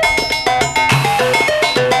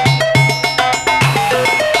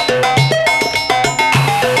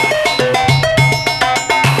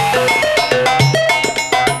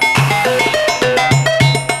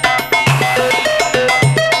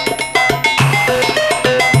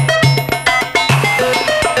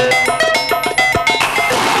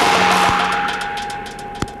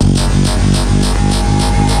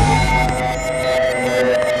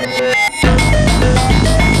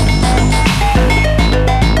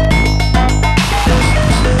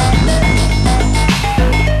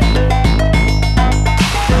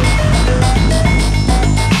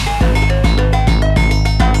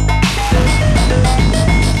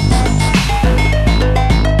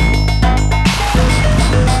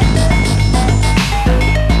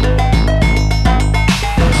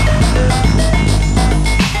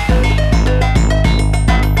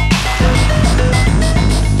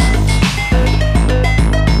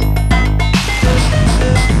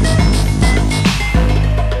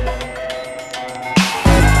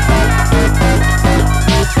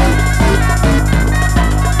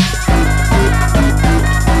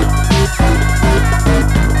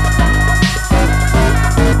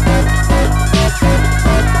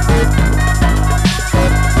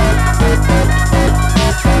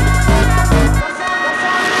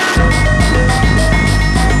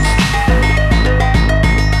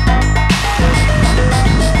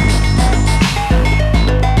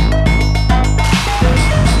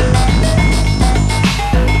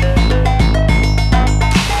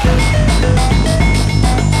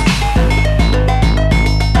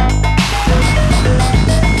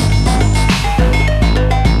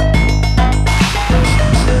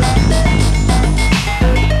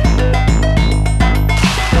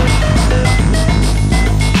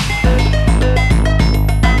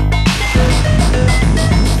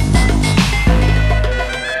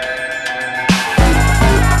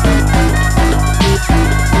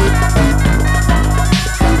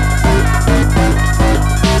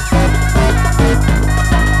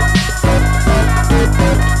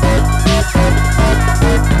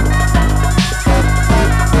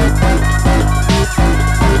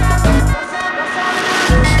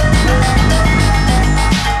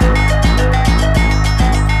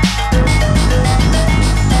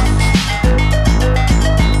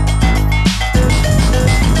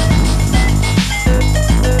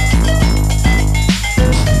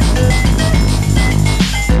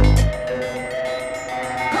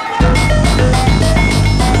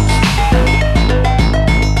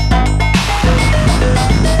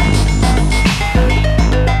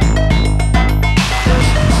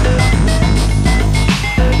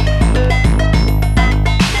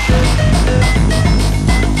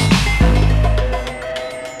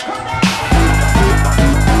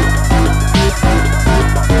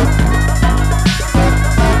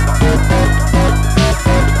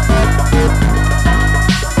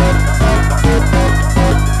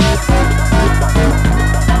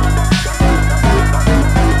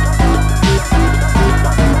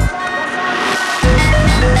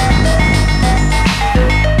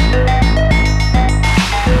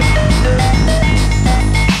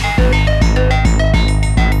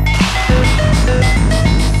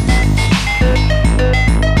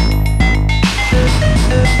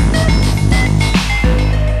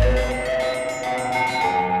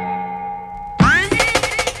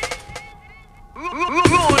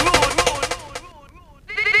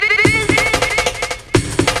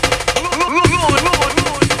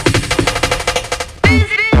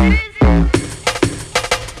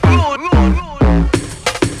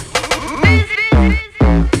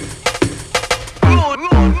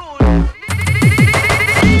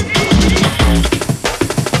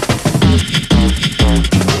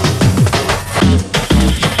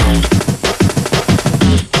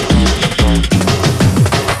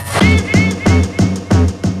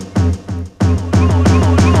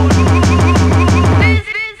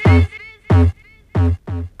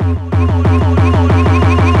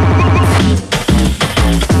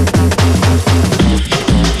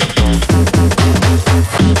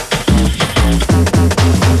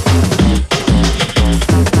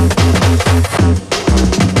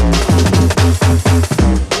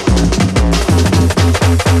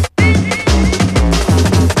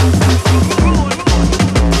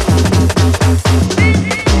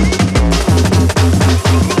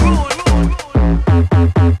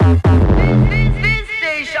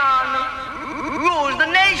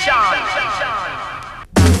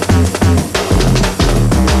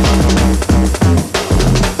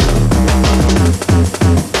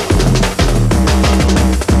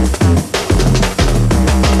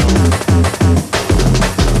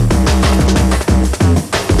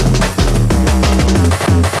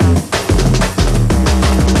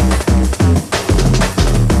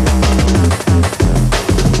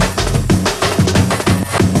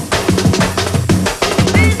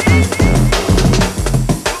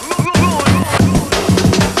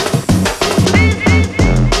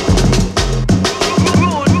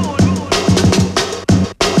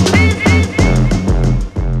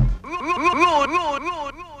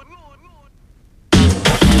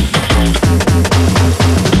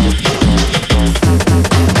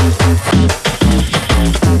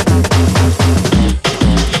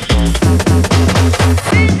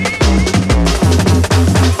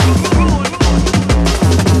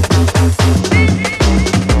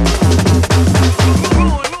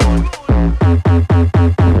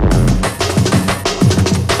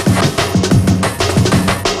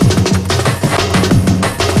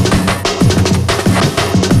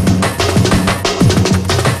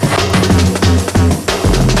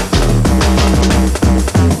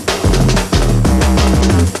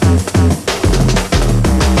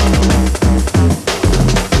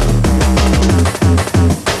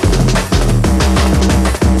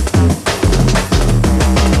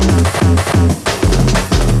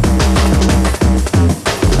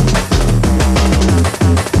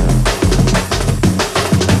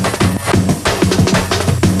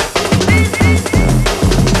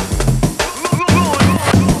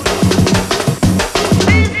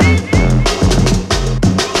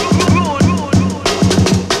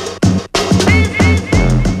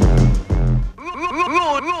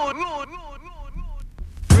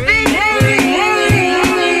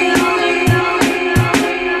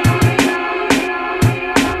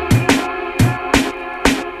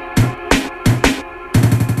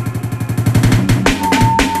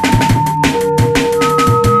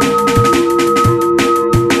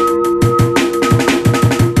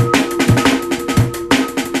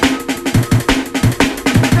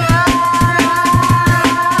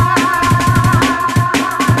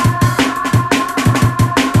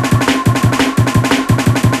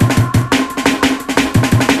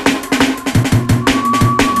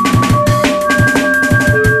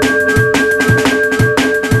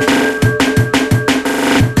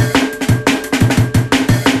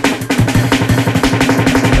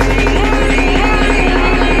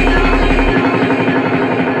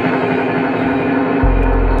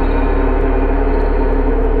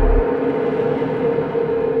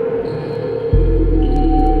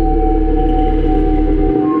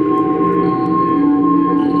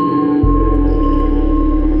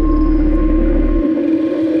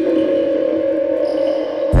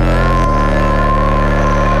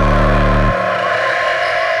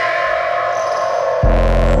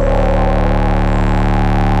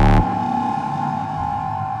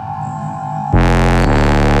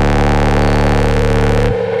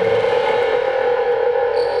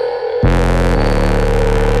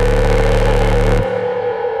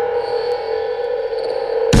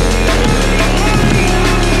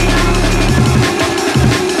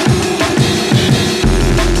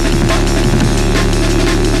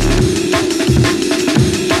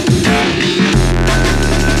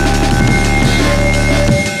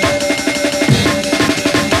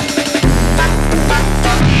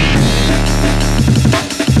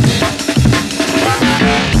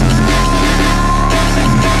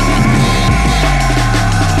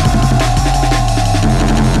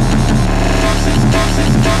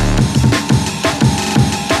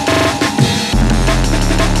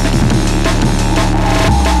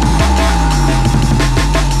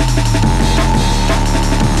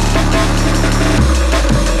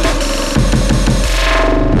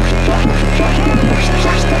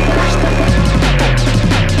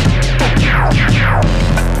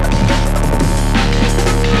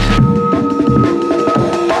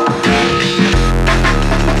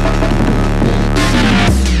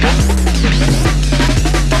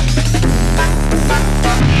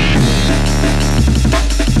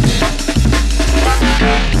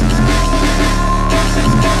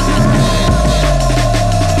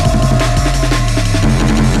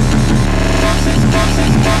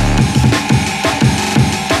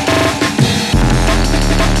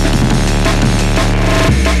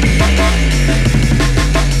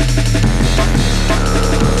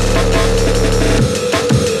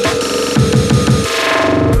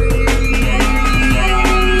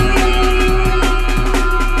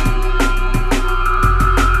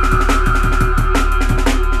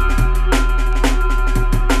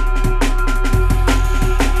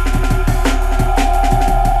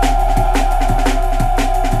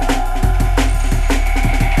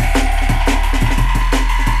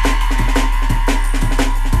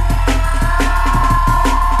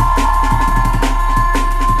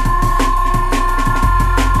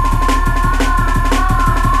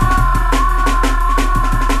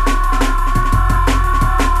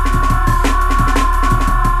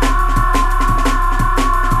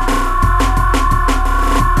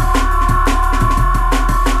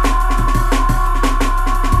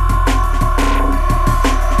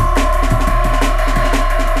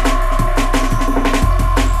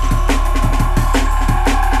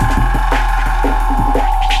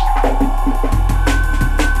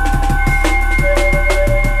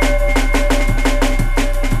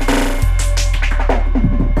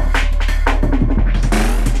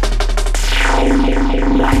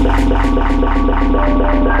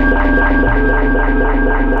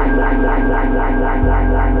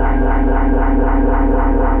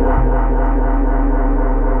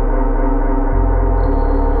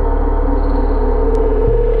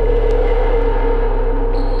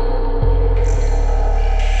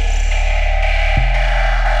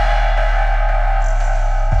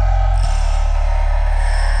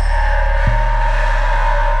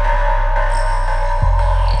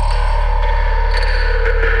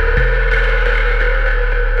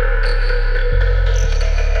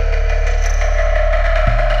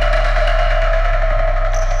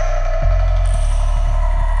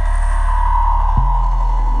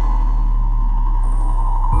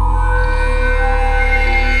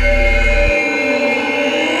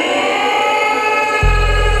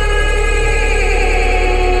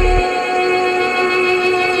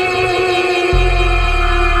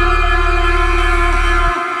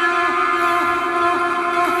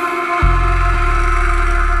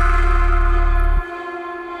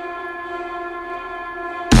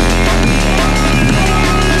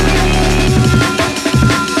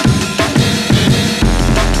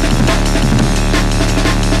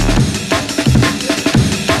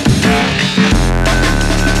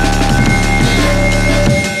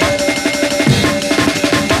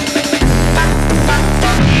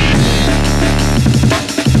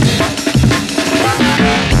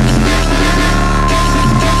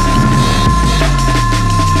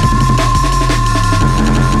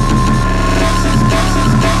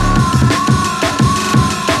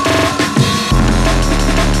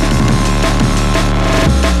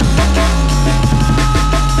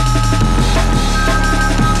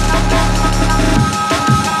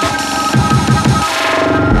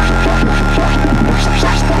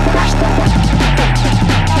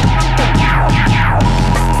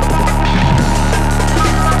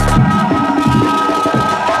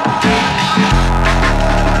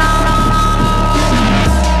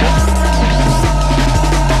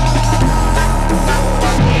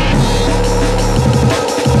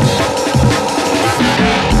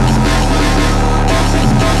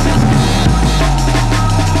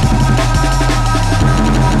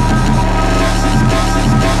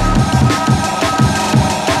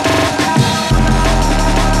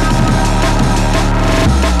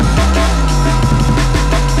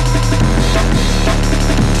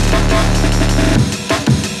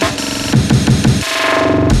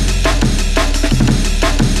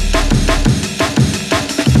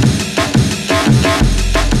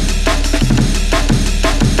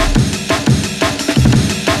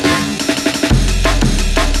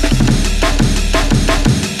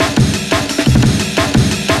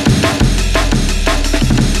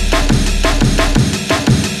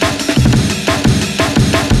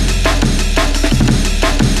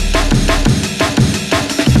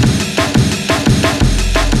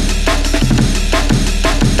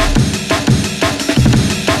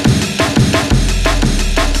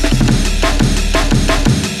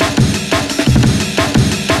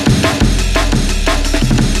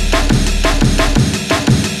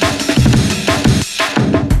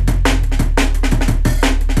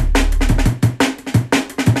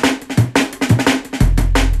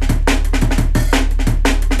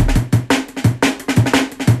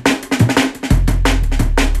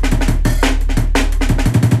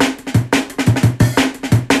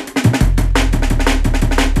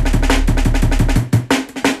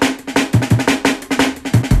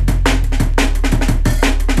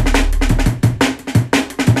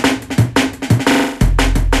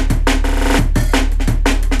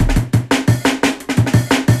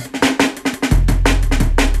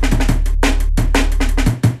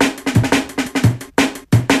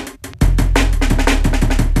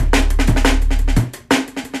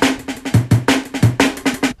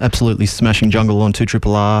 absolutely smashing jungle on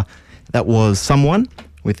 2RRR. That was Someone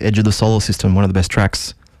with Edge of the Solar System, one of the best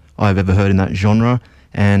tracks I've ever heard in that genre,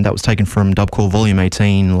 and that was taken from Dubcore Volume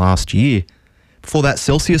 18 last year. Before that,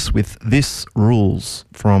 Celsius with This Rules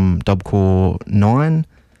from Dubcore 9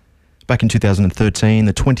 back in 2013,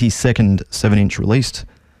 the 22nd 7-inch released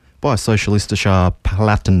by Sozialistischer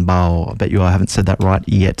Plattenbau. I bet you I haven't said that right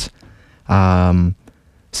yet.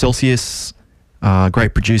 Celsius,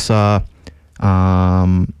 great producer.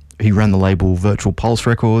 He ran the label Virtual Pulse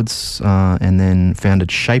Records and then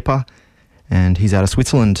founded Shaper, and he's out of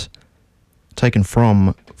Switzerland. Taken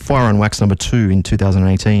from Fire on Wax number 2 in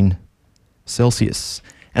 2018, Celsius.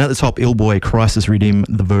 And at the top, Illboy, Crisis Redeem,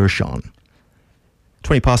 the version.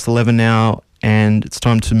 20 past 11 now, and it's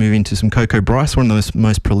time to move into some Coco Bryce, one of the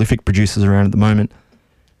most prolific producers around at the moment.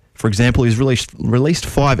 For example, he's released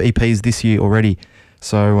 5 EPs this year already,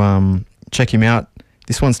 so check him out.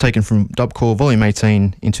 This one's taken from Dubcore Volume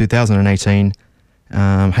 18 in 2018,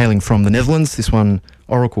 hailing from the Netherlands. This one,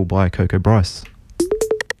 Oracle by Coco Bryce.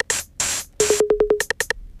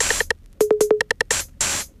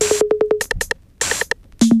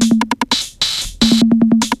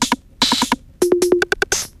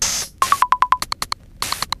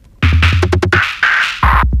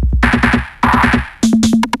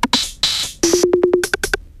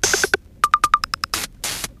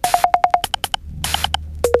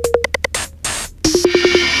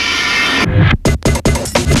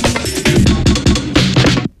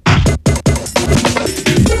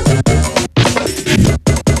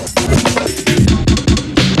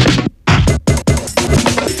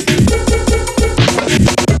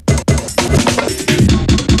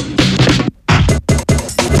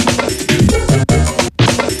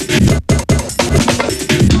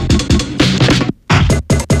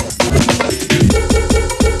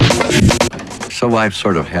 So I've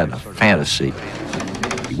sort of had a fantasy.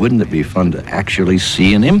 Wouldn't it be fun to actually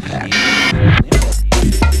see an impact?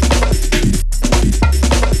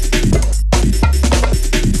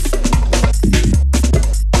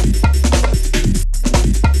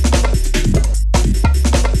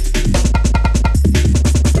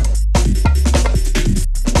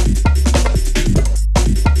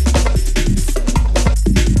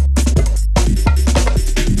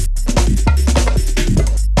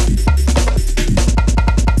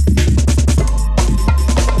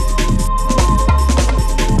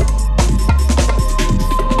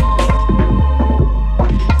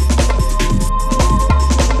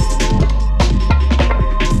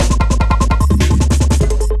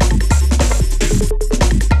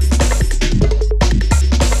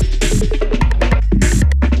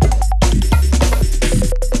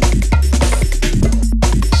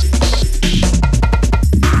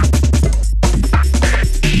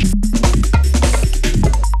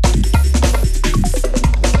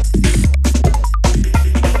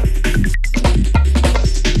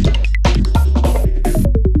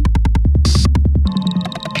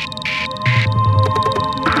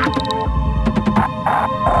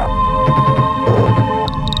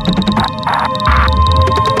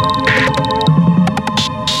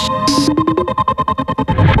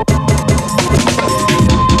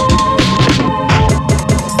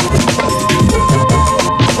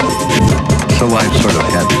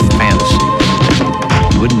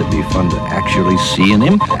 See an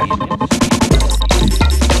impact.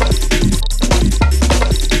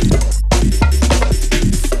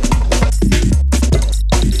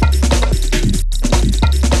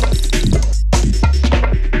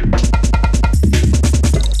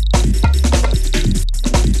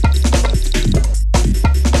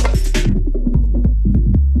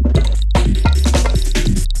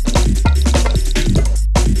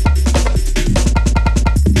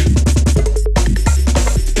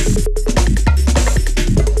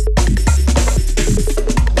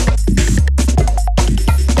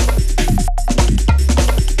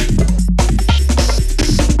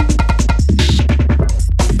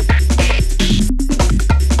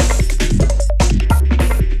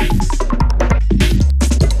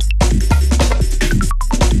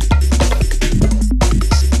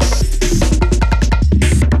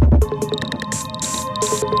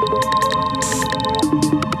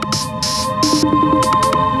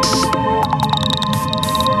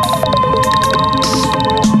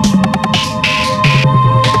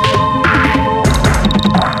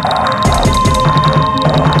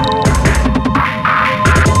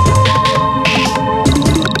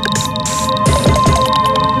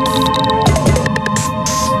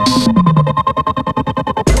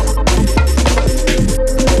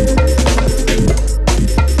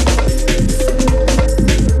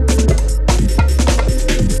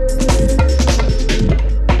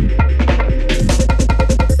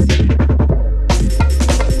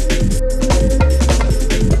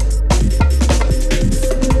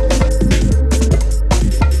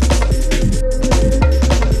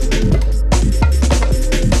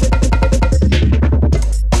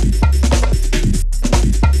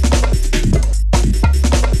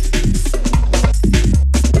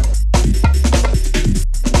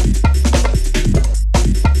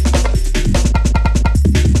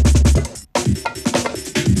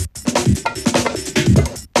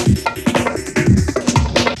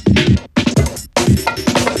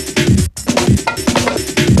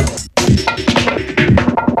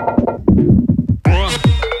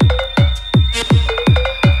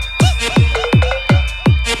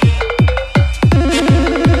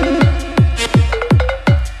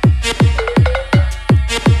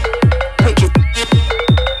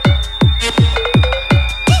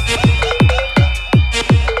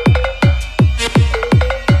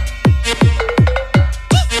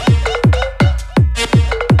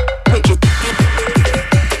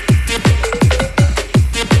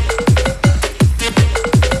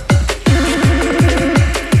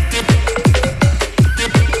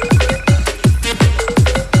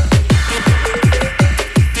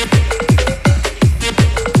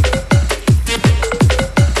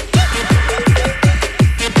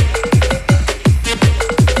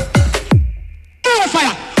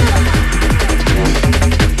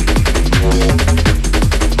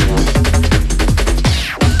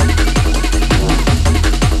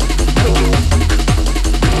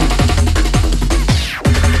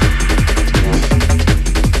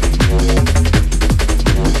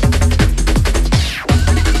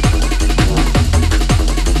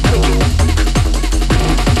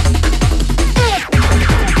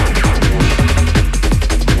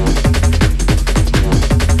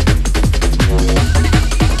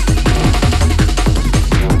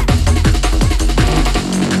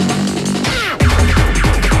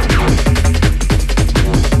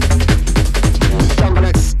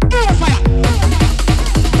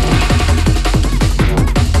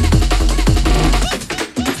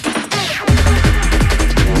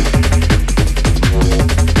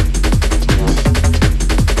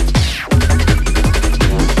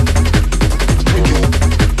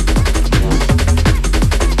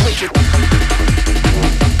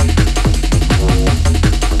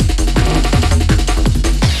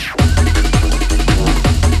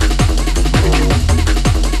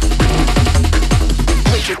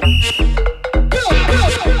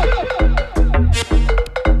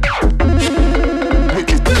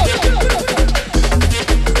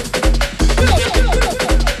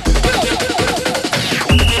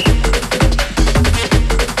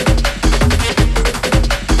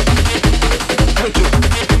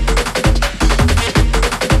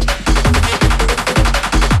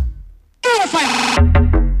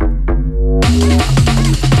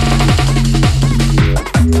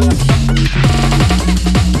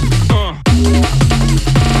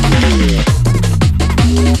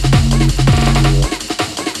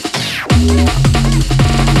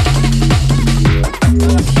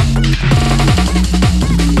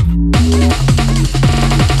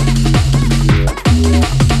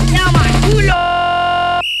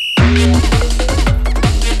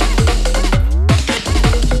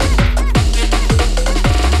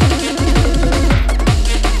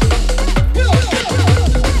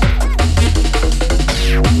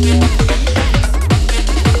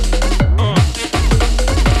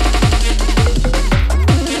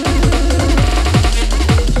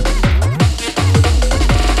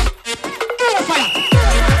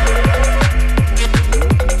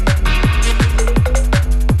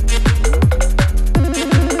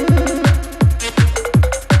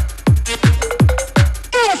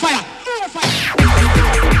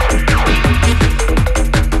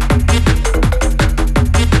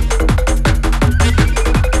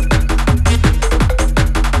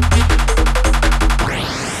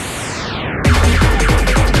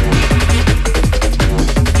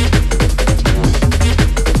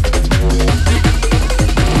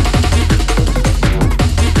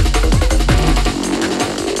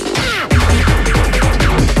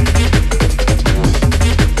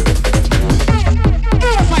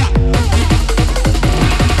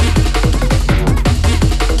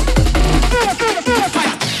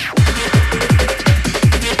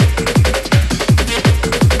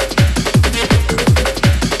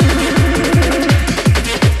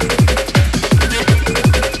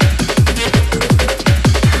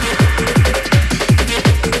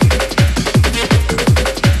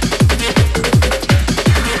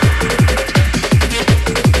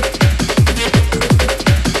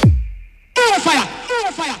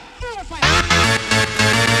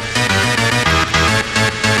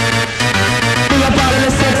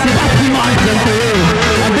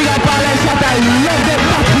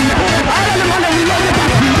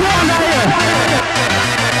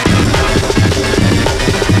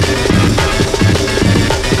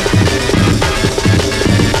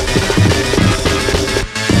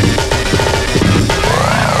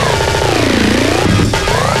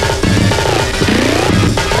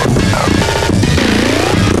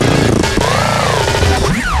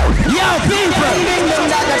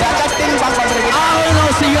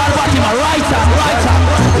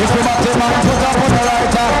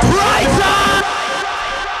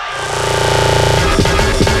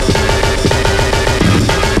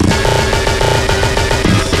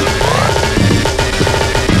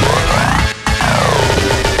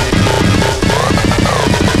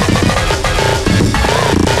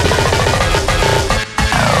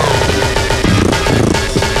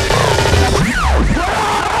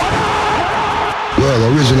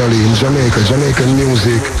 Actually, in Jamaica, Jamaican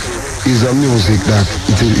music is a music that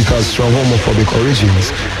it has strong homophobic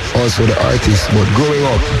origins. Also the artists, but growing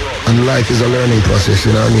up, and life is a learning process,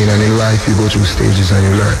 you know what I mean? And in life you go through stages and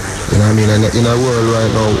you learn, you know what I mean? And in a world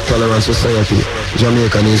right now, tolerant society,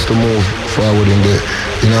 Jamaica needs to move forward in the,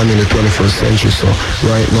 you know what I mean, the 21st century. So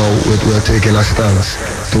right now we're taking a stance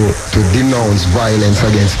to denounce violence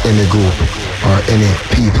against any group or any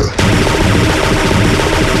people.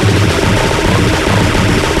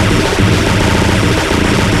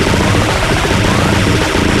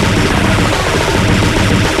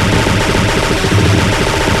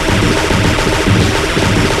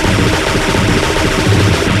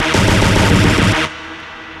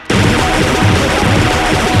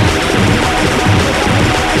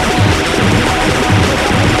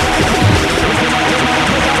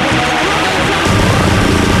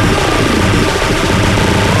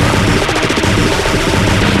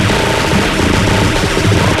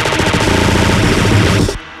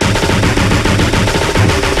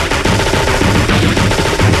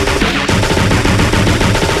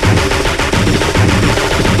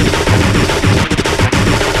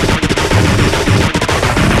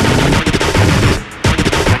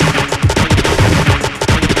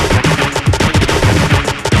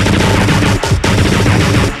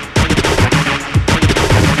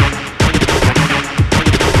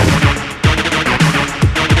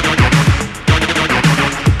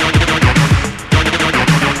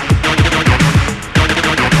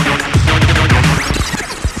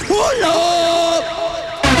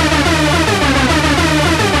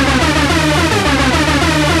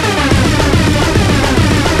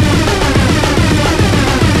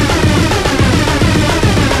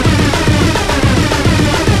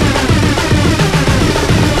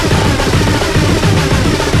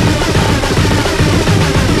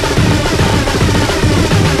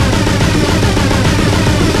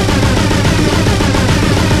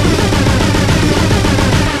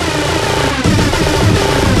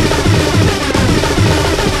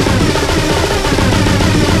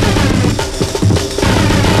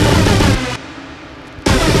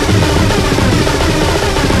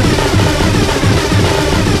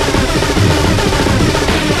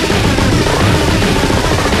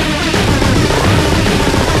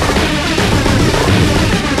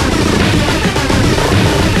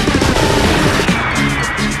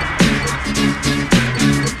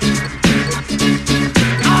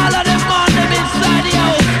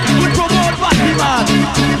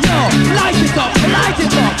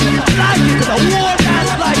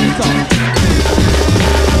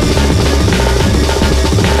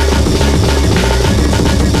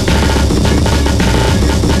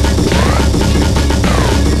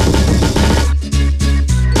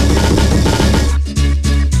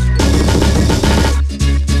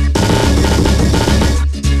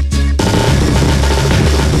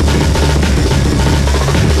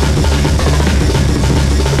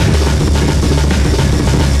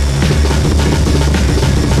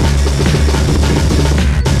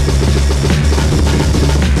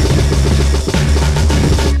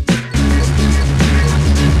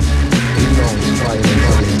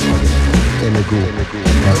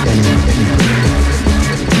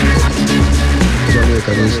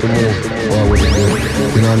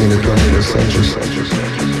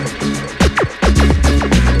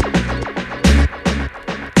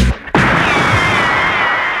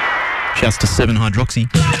 Shouts to 7-hydroxy.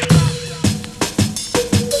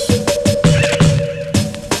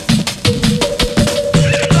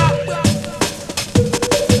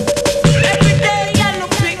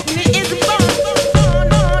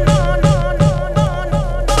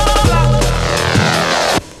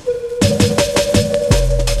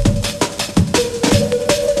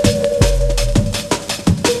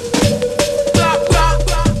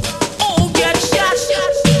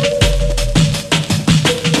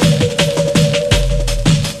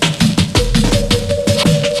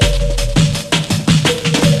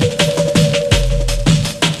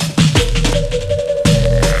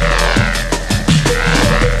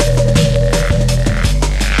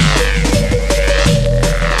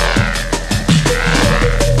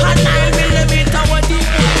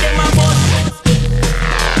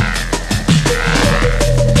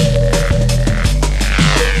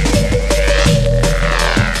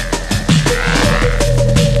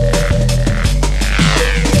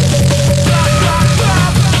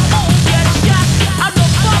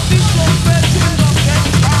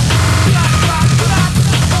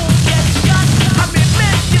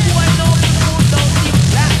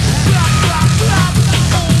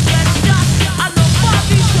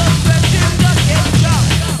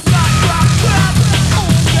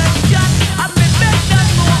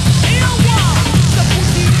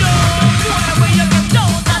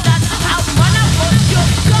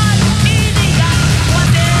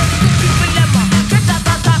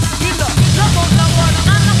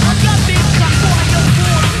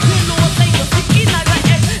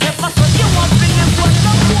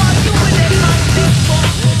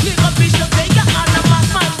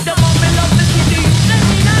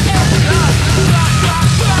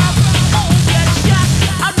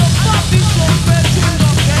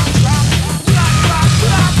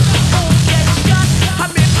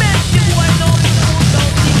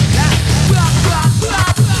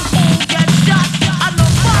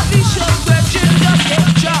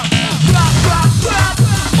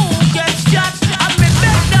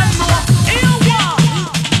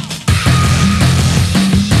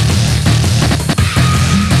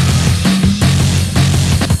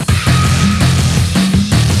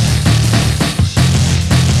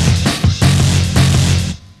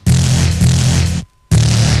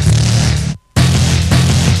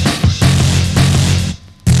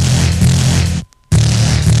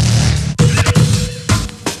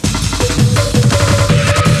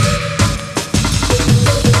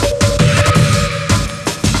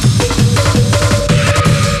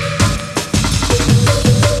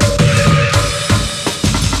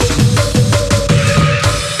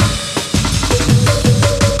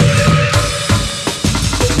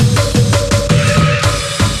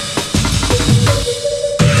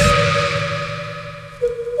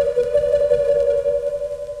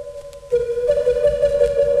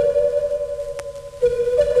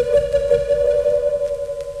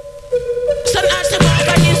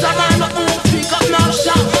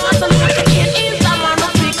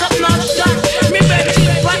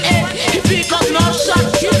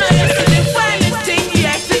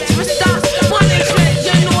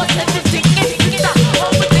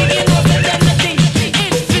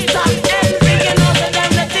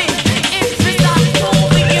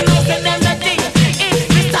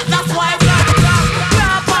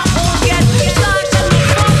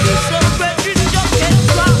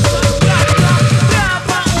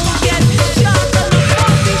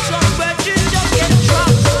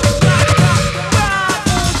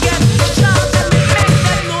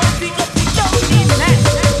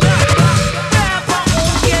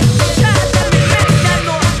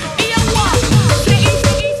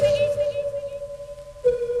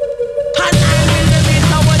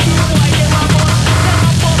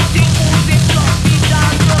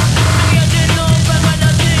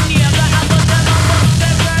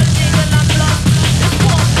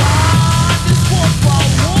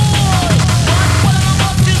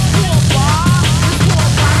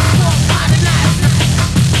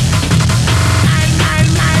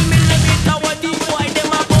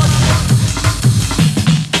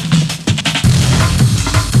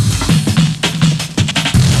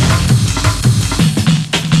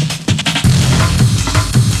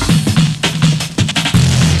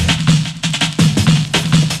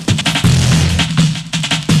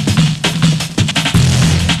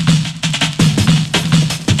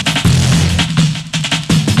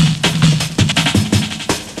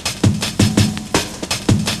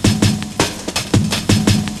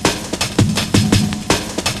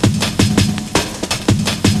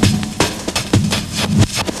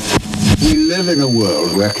 We live in a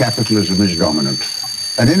world where capitalism is dominant.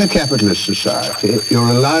 And in a capitalist society, you're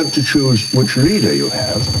allowed to choose which leader you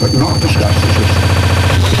have, but not discuss the system.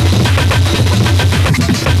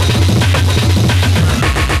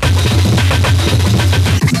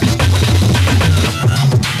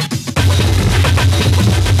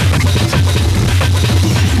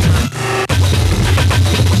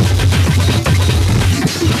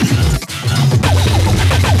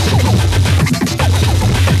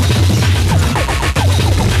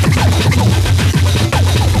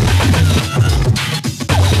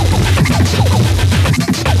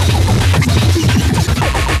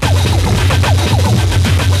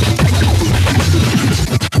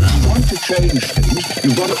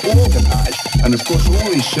 You've got to organize. And of course, all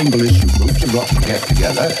these single issue groups have got to get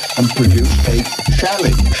together and produce a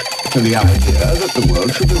challenge to the idea that the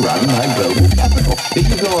world should be run by global capital. If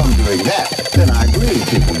you go on doing that, then I agree,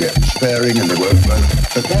 people get despairing and they won't vote.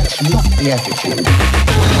 But that's not the attitude.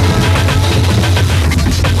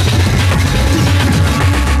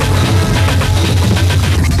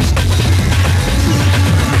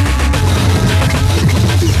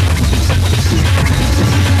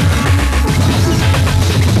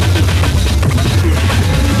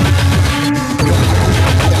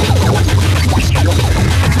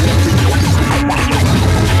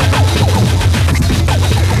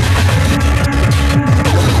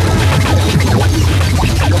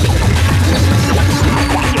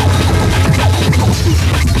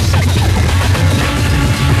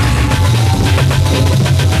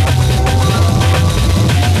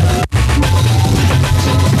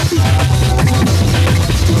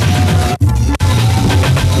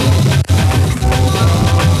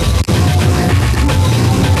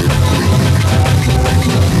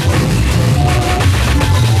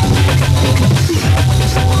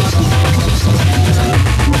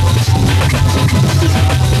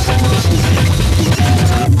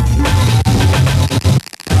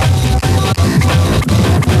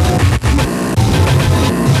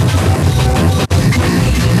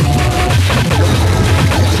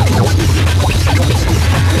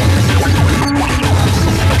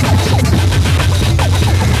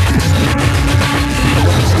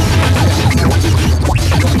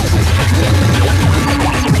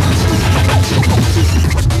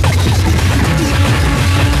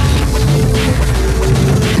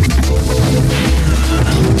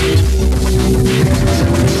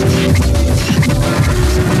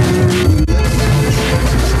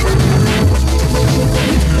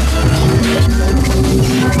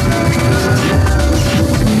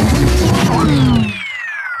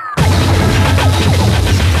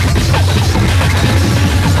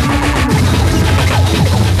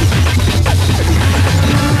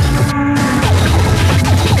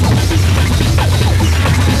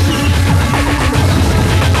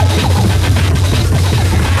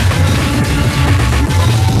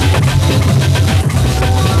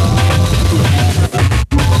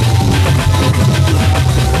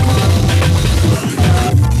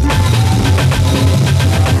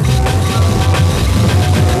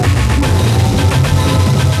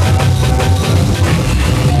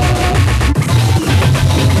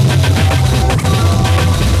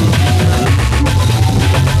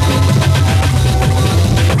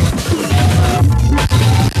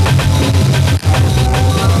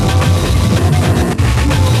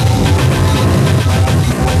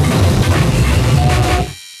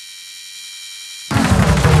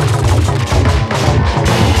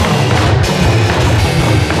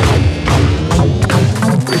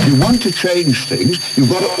 To change things, you've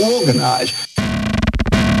got to organize.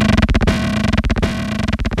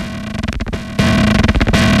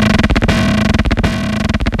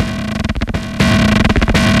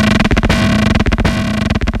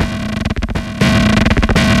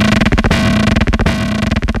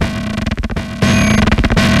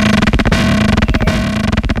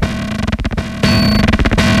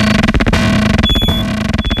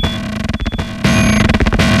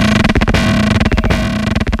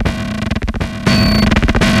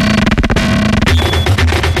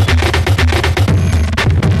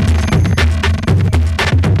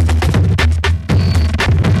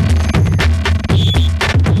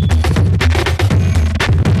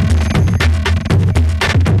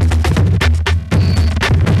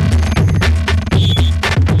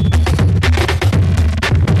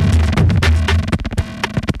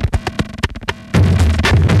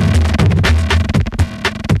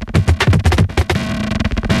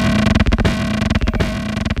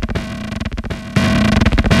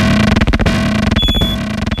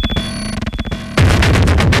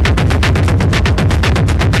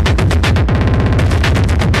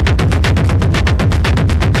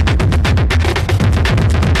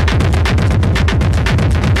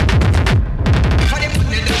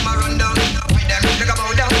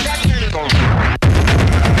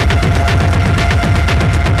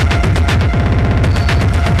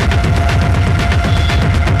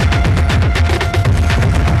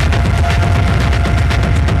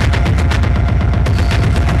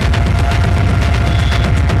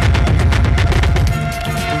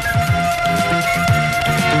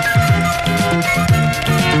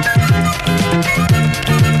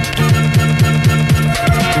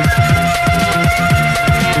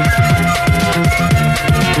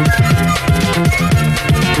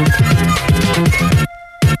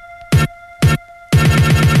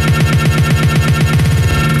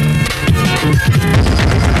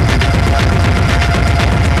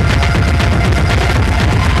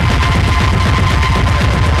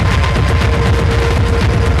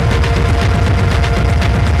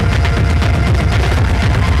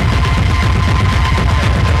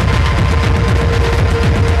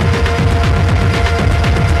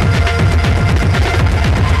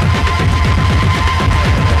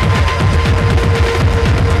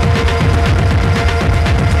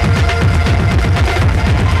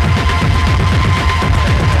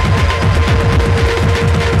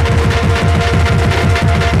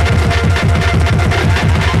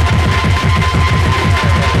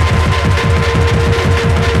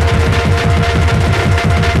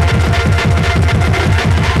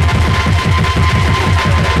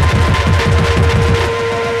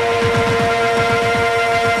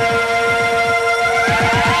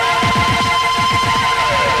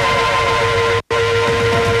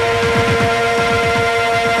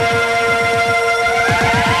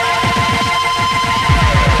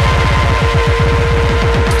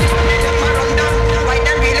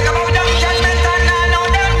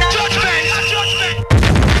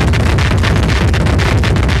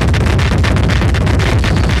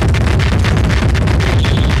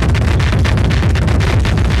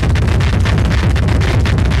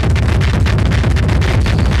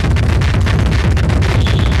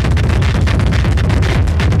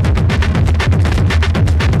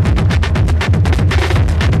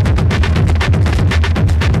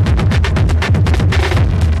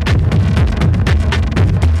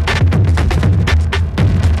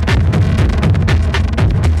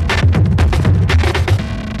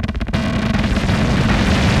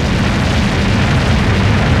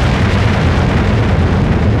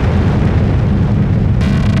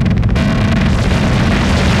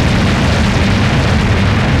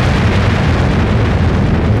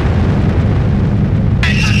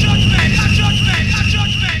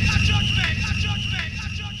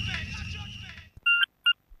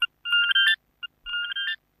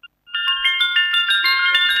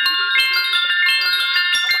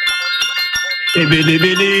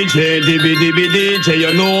 DJ,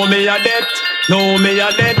 you know me a debt, know me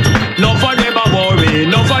a debt. No for them a worry,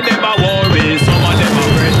 no for them a worry. Some of them a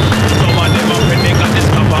fret, some of them a fret. They got this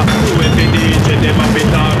cover. To every DJ, them a fit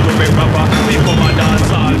talk to me proper. They come a dance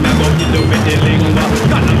hall, me go kill you with the lingua.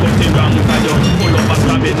 Can I cut it wrong for you? Full of a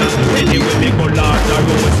stamina. Anyway, me go large, I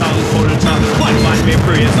go with some culture. One man me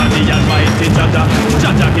praise and the Almighty Jaja.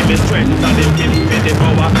 Jaja give me strength and Him give me the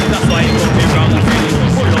power. That's why I cut it wrong thing.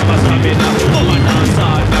 Full of a stamina. Come a dance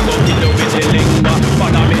hall, me go kill you with the lingua.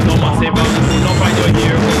 Follow me no massive bang. No for your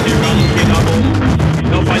ear, put the rank in a boom.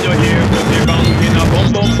 No for your ear, put the rank in a boom.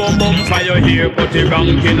 Boom, boom, boom. For your ear, put the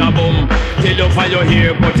rank in a boom. Till you for your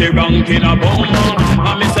ear, put the rank in a boom.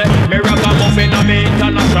 And me say, me ragamuffin a me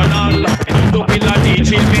international. To kill a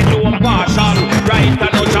DJ, me do I'm partial. Right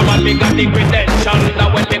and no jam and me got the credential.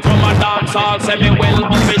 Now when me come a dance hall, say me well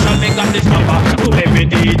official. Me got this cover. To every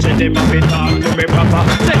DJ, them a fit talk to me proper.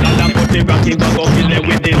 Say that I put the rank in, go kill it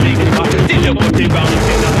with the lingua. Till you put the rank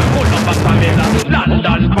in a full of a stamina.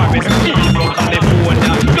 London, Paris, New York,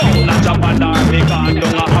 California. Down a Japan, America,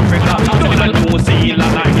 down a Africa. Down a New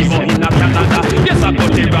Zealand, and even in a Canada. Yes, I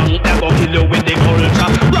put the rank, I go kill you with the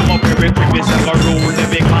culture. Ram up every crevice, I go rule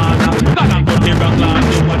every corner. God, I put the rank, land,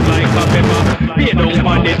 you want like a pepper. Pay down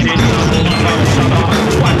on the tin, from Shabba.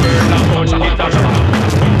 One bird, I'm on it, a Shabba.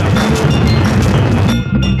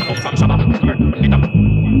 From Shabba, it up.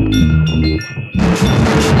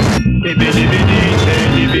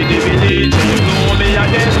 DJ, you know me a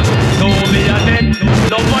dead, know me a dead.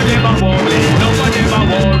 No for them a worry, no for them a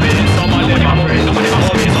worry. Some of them a fret, some of them a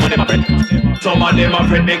worry, some of them a fret. Some of them a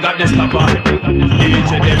fret, me got the stopper.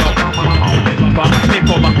 DJ them a me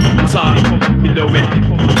come a song, in the way.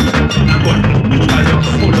 And good, I just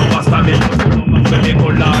full of a stamina. When me go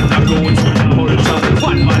land the roads, culture.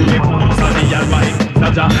 One man live, Sunny and Mike,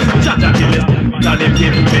 Jaja kill it. Tell him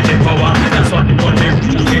give me the power. That's what the money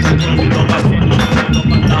full of a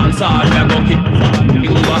dance hall, me go kick.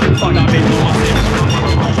 Follow me to a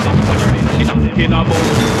in a boom.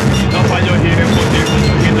 Now for your hair, put it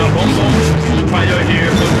in a boom boom. For your hair,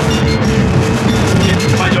 put it.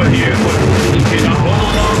 For your hair, put it in a boom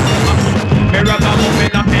boom. Me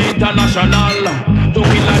ragamuffin a international. To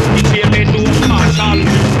kill a DJ, me do martial.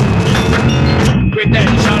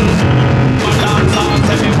 Credential. My dance hall,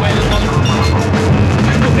 say me welcome.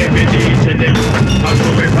 To every DJ, them a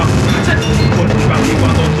show me rock. Put it back, you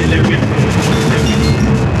want to kill it with.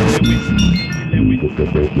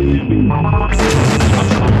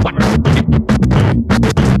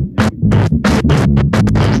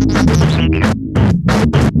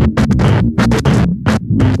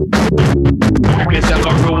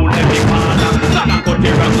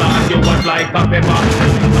 Like a pepper,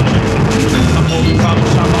 a home from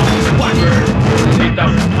Shabba. One word, sit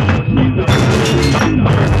down.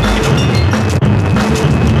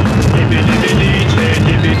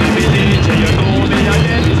 DJ, you know me a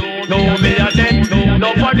dead, know me a dead. No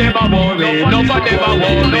for them a worry, no for them a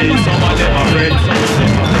worry. Some of them a fret, some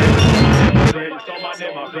of them a fret, some of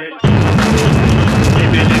them a fret.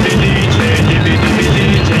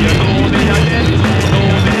 DJ, you know me a dead, know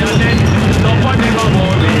me a dead. No for them a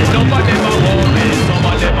worry, no for them a worry. Some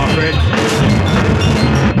of them a fret.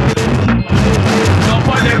 No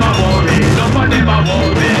for them a worry, no for them a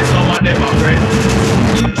worry. Some of them a fret.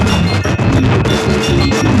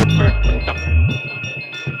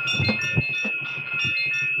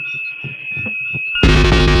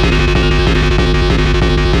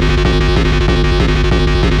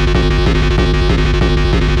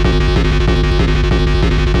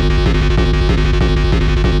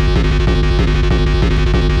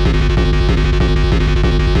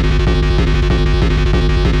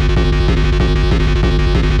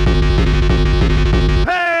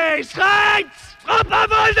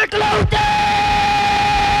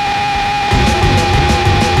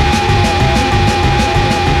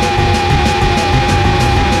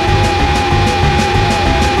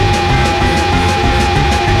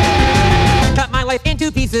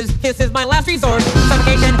 This is my last resort.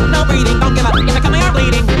 Suffocation, no breathing, don't give up. If I cut my arm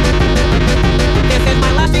bleeding. This is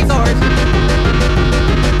my last resort.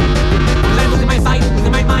 I'm losing my sight,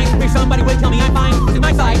 losing my mind. Wish somebody would tell me I'm fine. Losing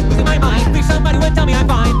my sight, losing my mind. Wish somebody would tell me I'm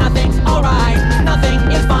fine. Nothing's alright, nothing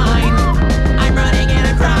is fine. I'm running and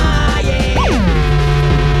I'm crying.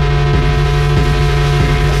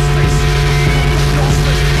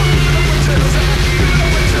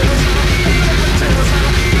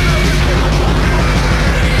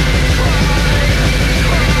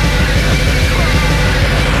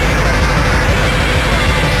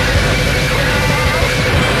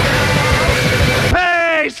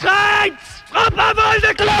 Schrijt! Schap aan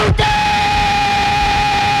de klote!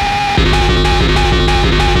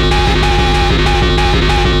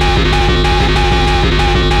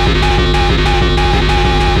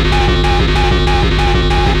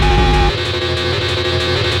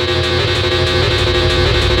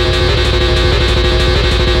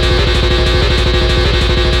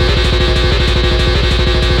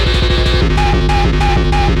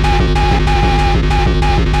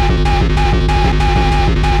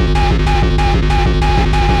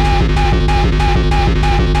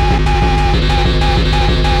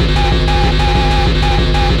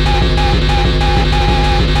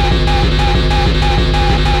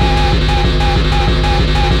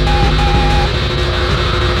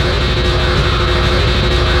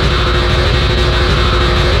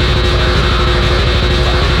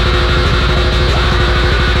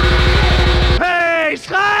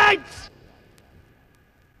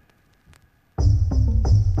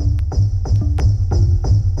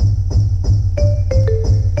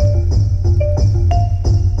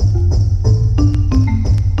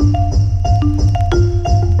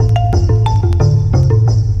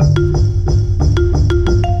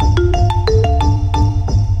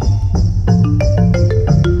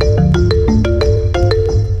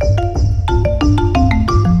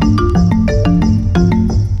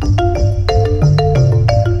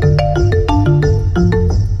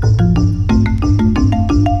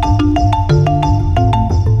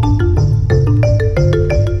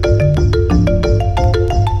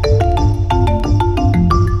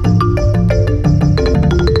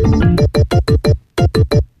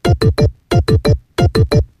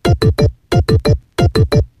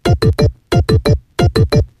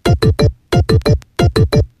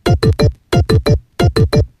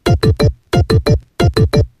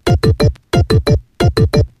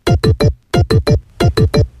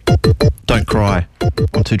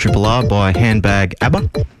 Triple R by Handbag ABBA.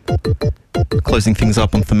 Closing things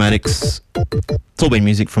up on Thematics. It's all been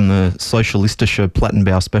music from the Sozialistischer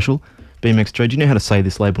Plattenbau special. BMX, do you know how to say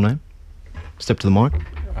this label name? Step to the mic.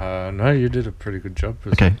 No, you did a pretty good job.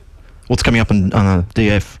 Okay. What's coming up on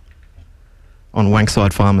DF? On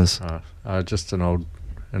Wankside Farmers? Just an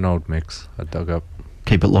old mix I dug up.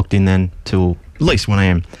 Keep it locked in then till at least 1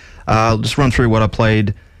 a.m. I'll just run through what I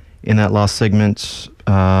played in that last segment.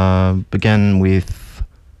 Began with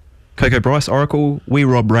Coco Bryce, Oracle, We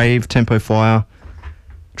Rob Rave, Tempo Fire,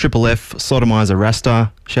 Triple F, Sodomizer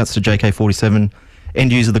Rasta, shouts to JK47,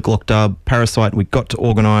 End User the Glock Dub, Parasite We Got to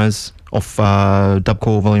Organise, off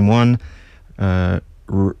Dubcore Volume 1,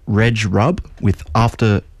 Reg Rub with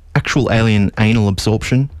After Actual Alien Anal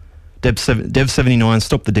Absorption, Dev 79,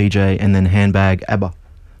 Stop the DJ, and then Handbag ABBA. I'm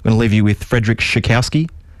going to leave you with Frederick Schakowsky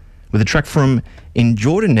with a track from In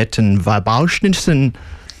Jordanetten Verbauschnitzen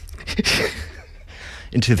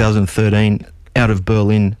in 2013 out of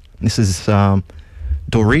Berlin. This is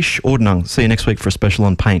Dorish Ordnung. See you next week for a special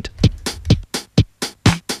on paint.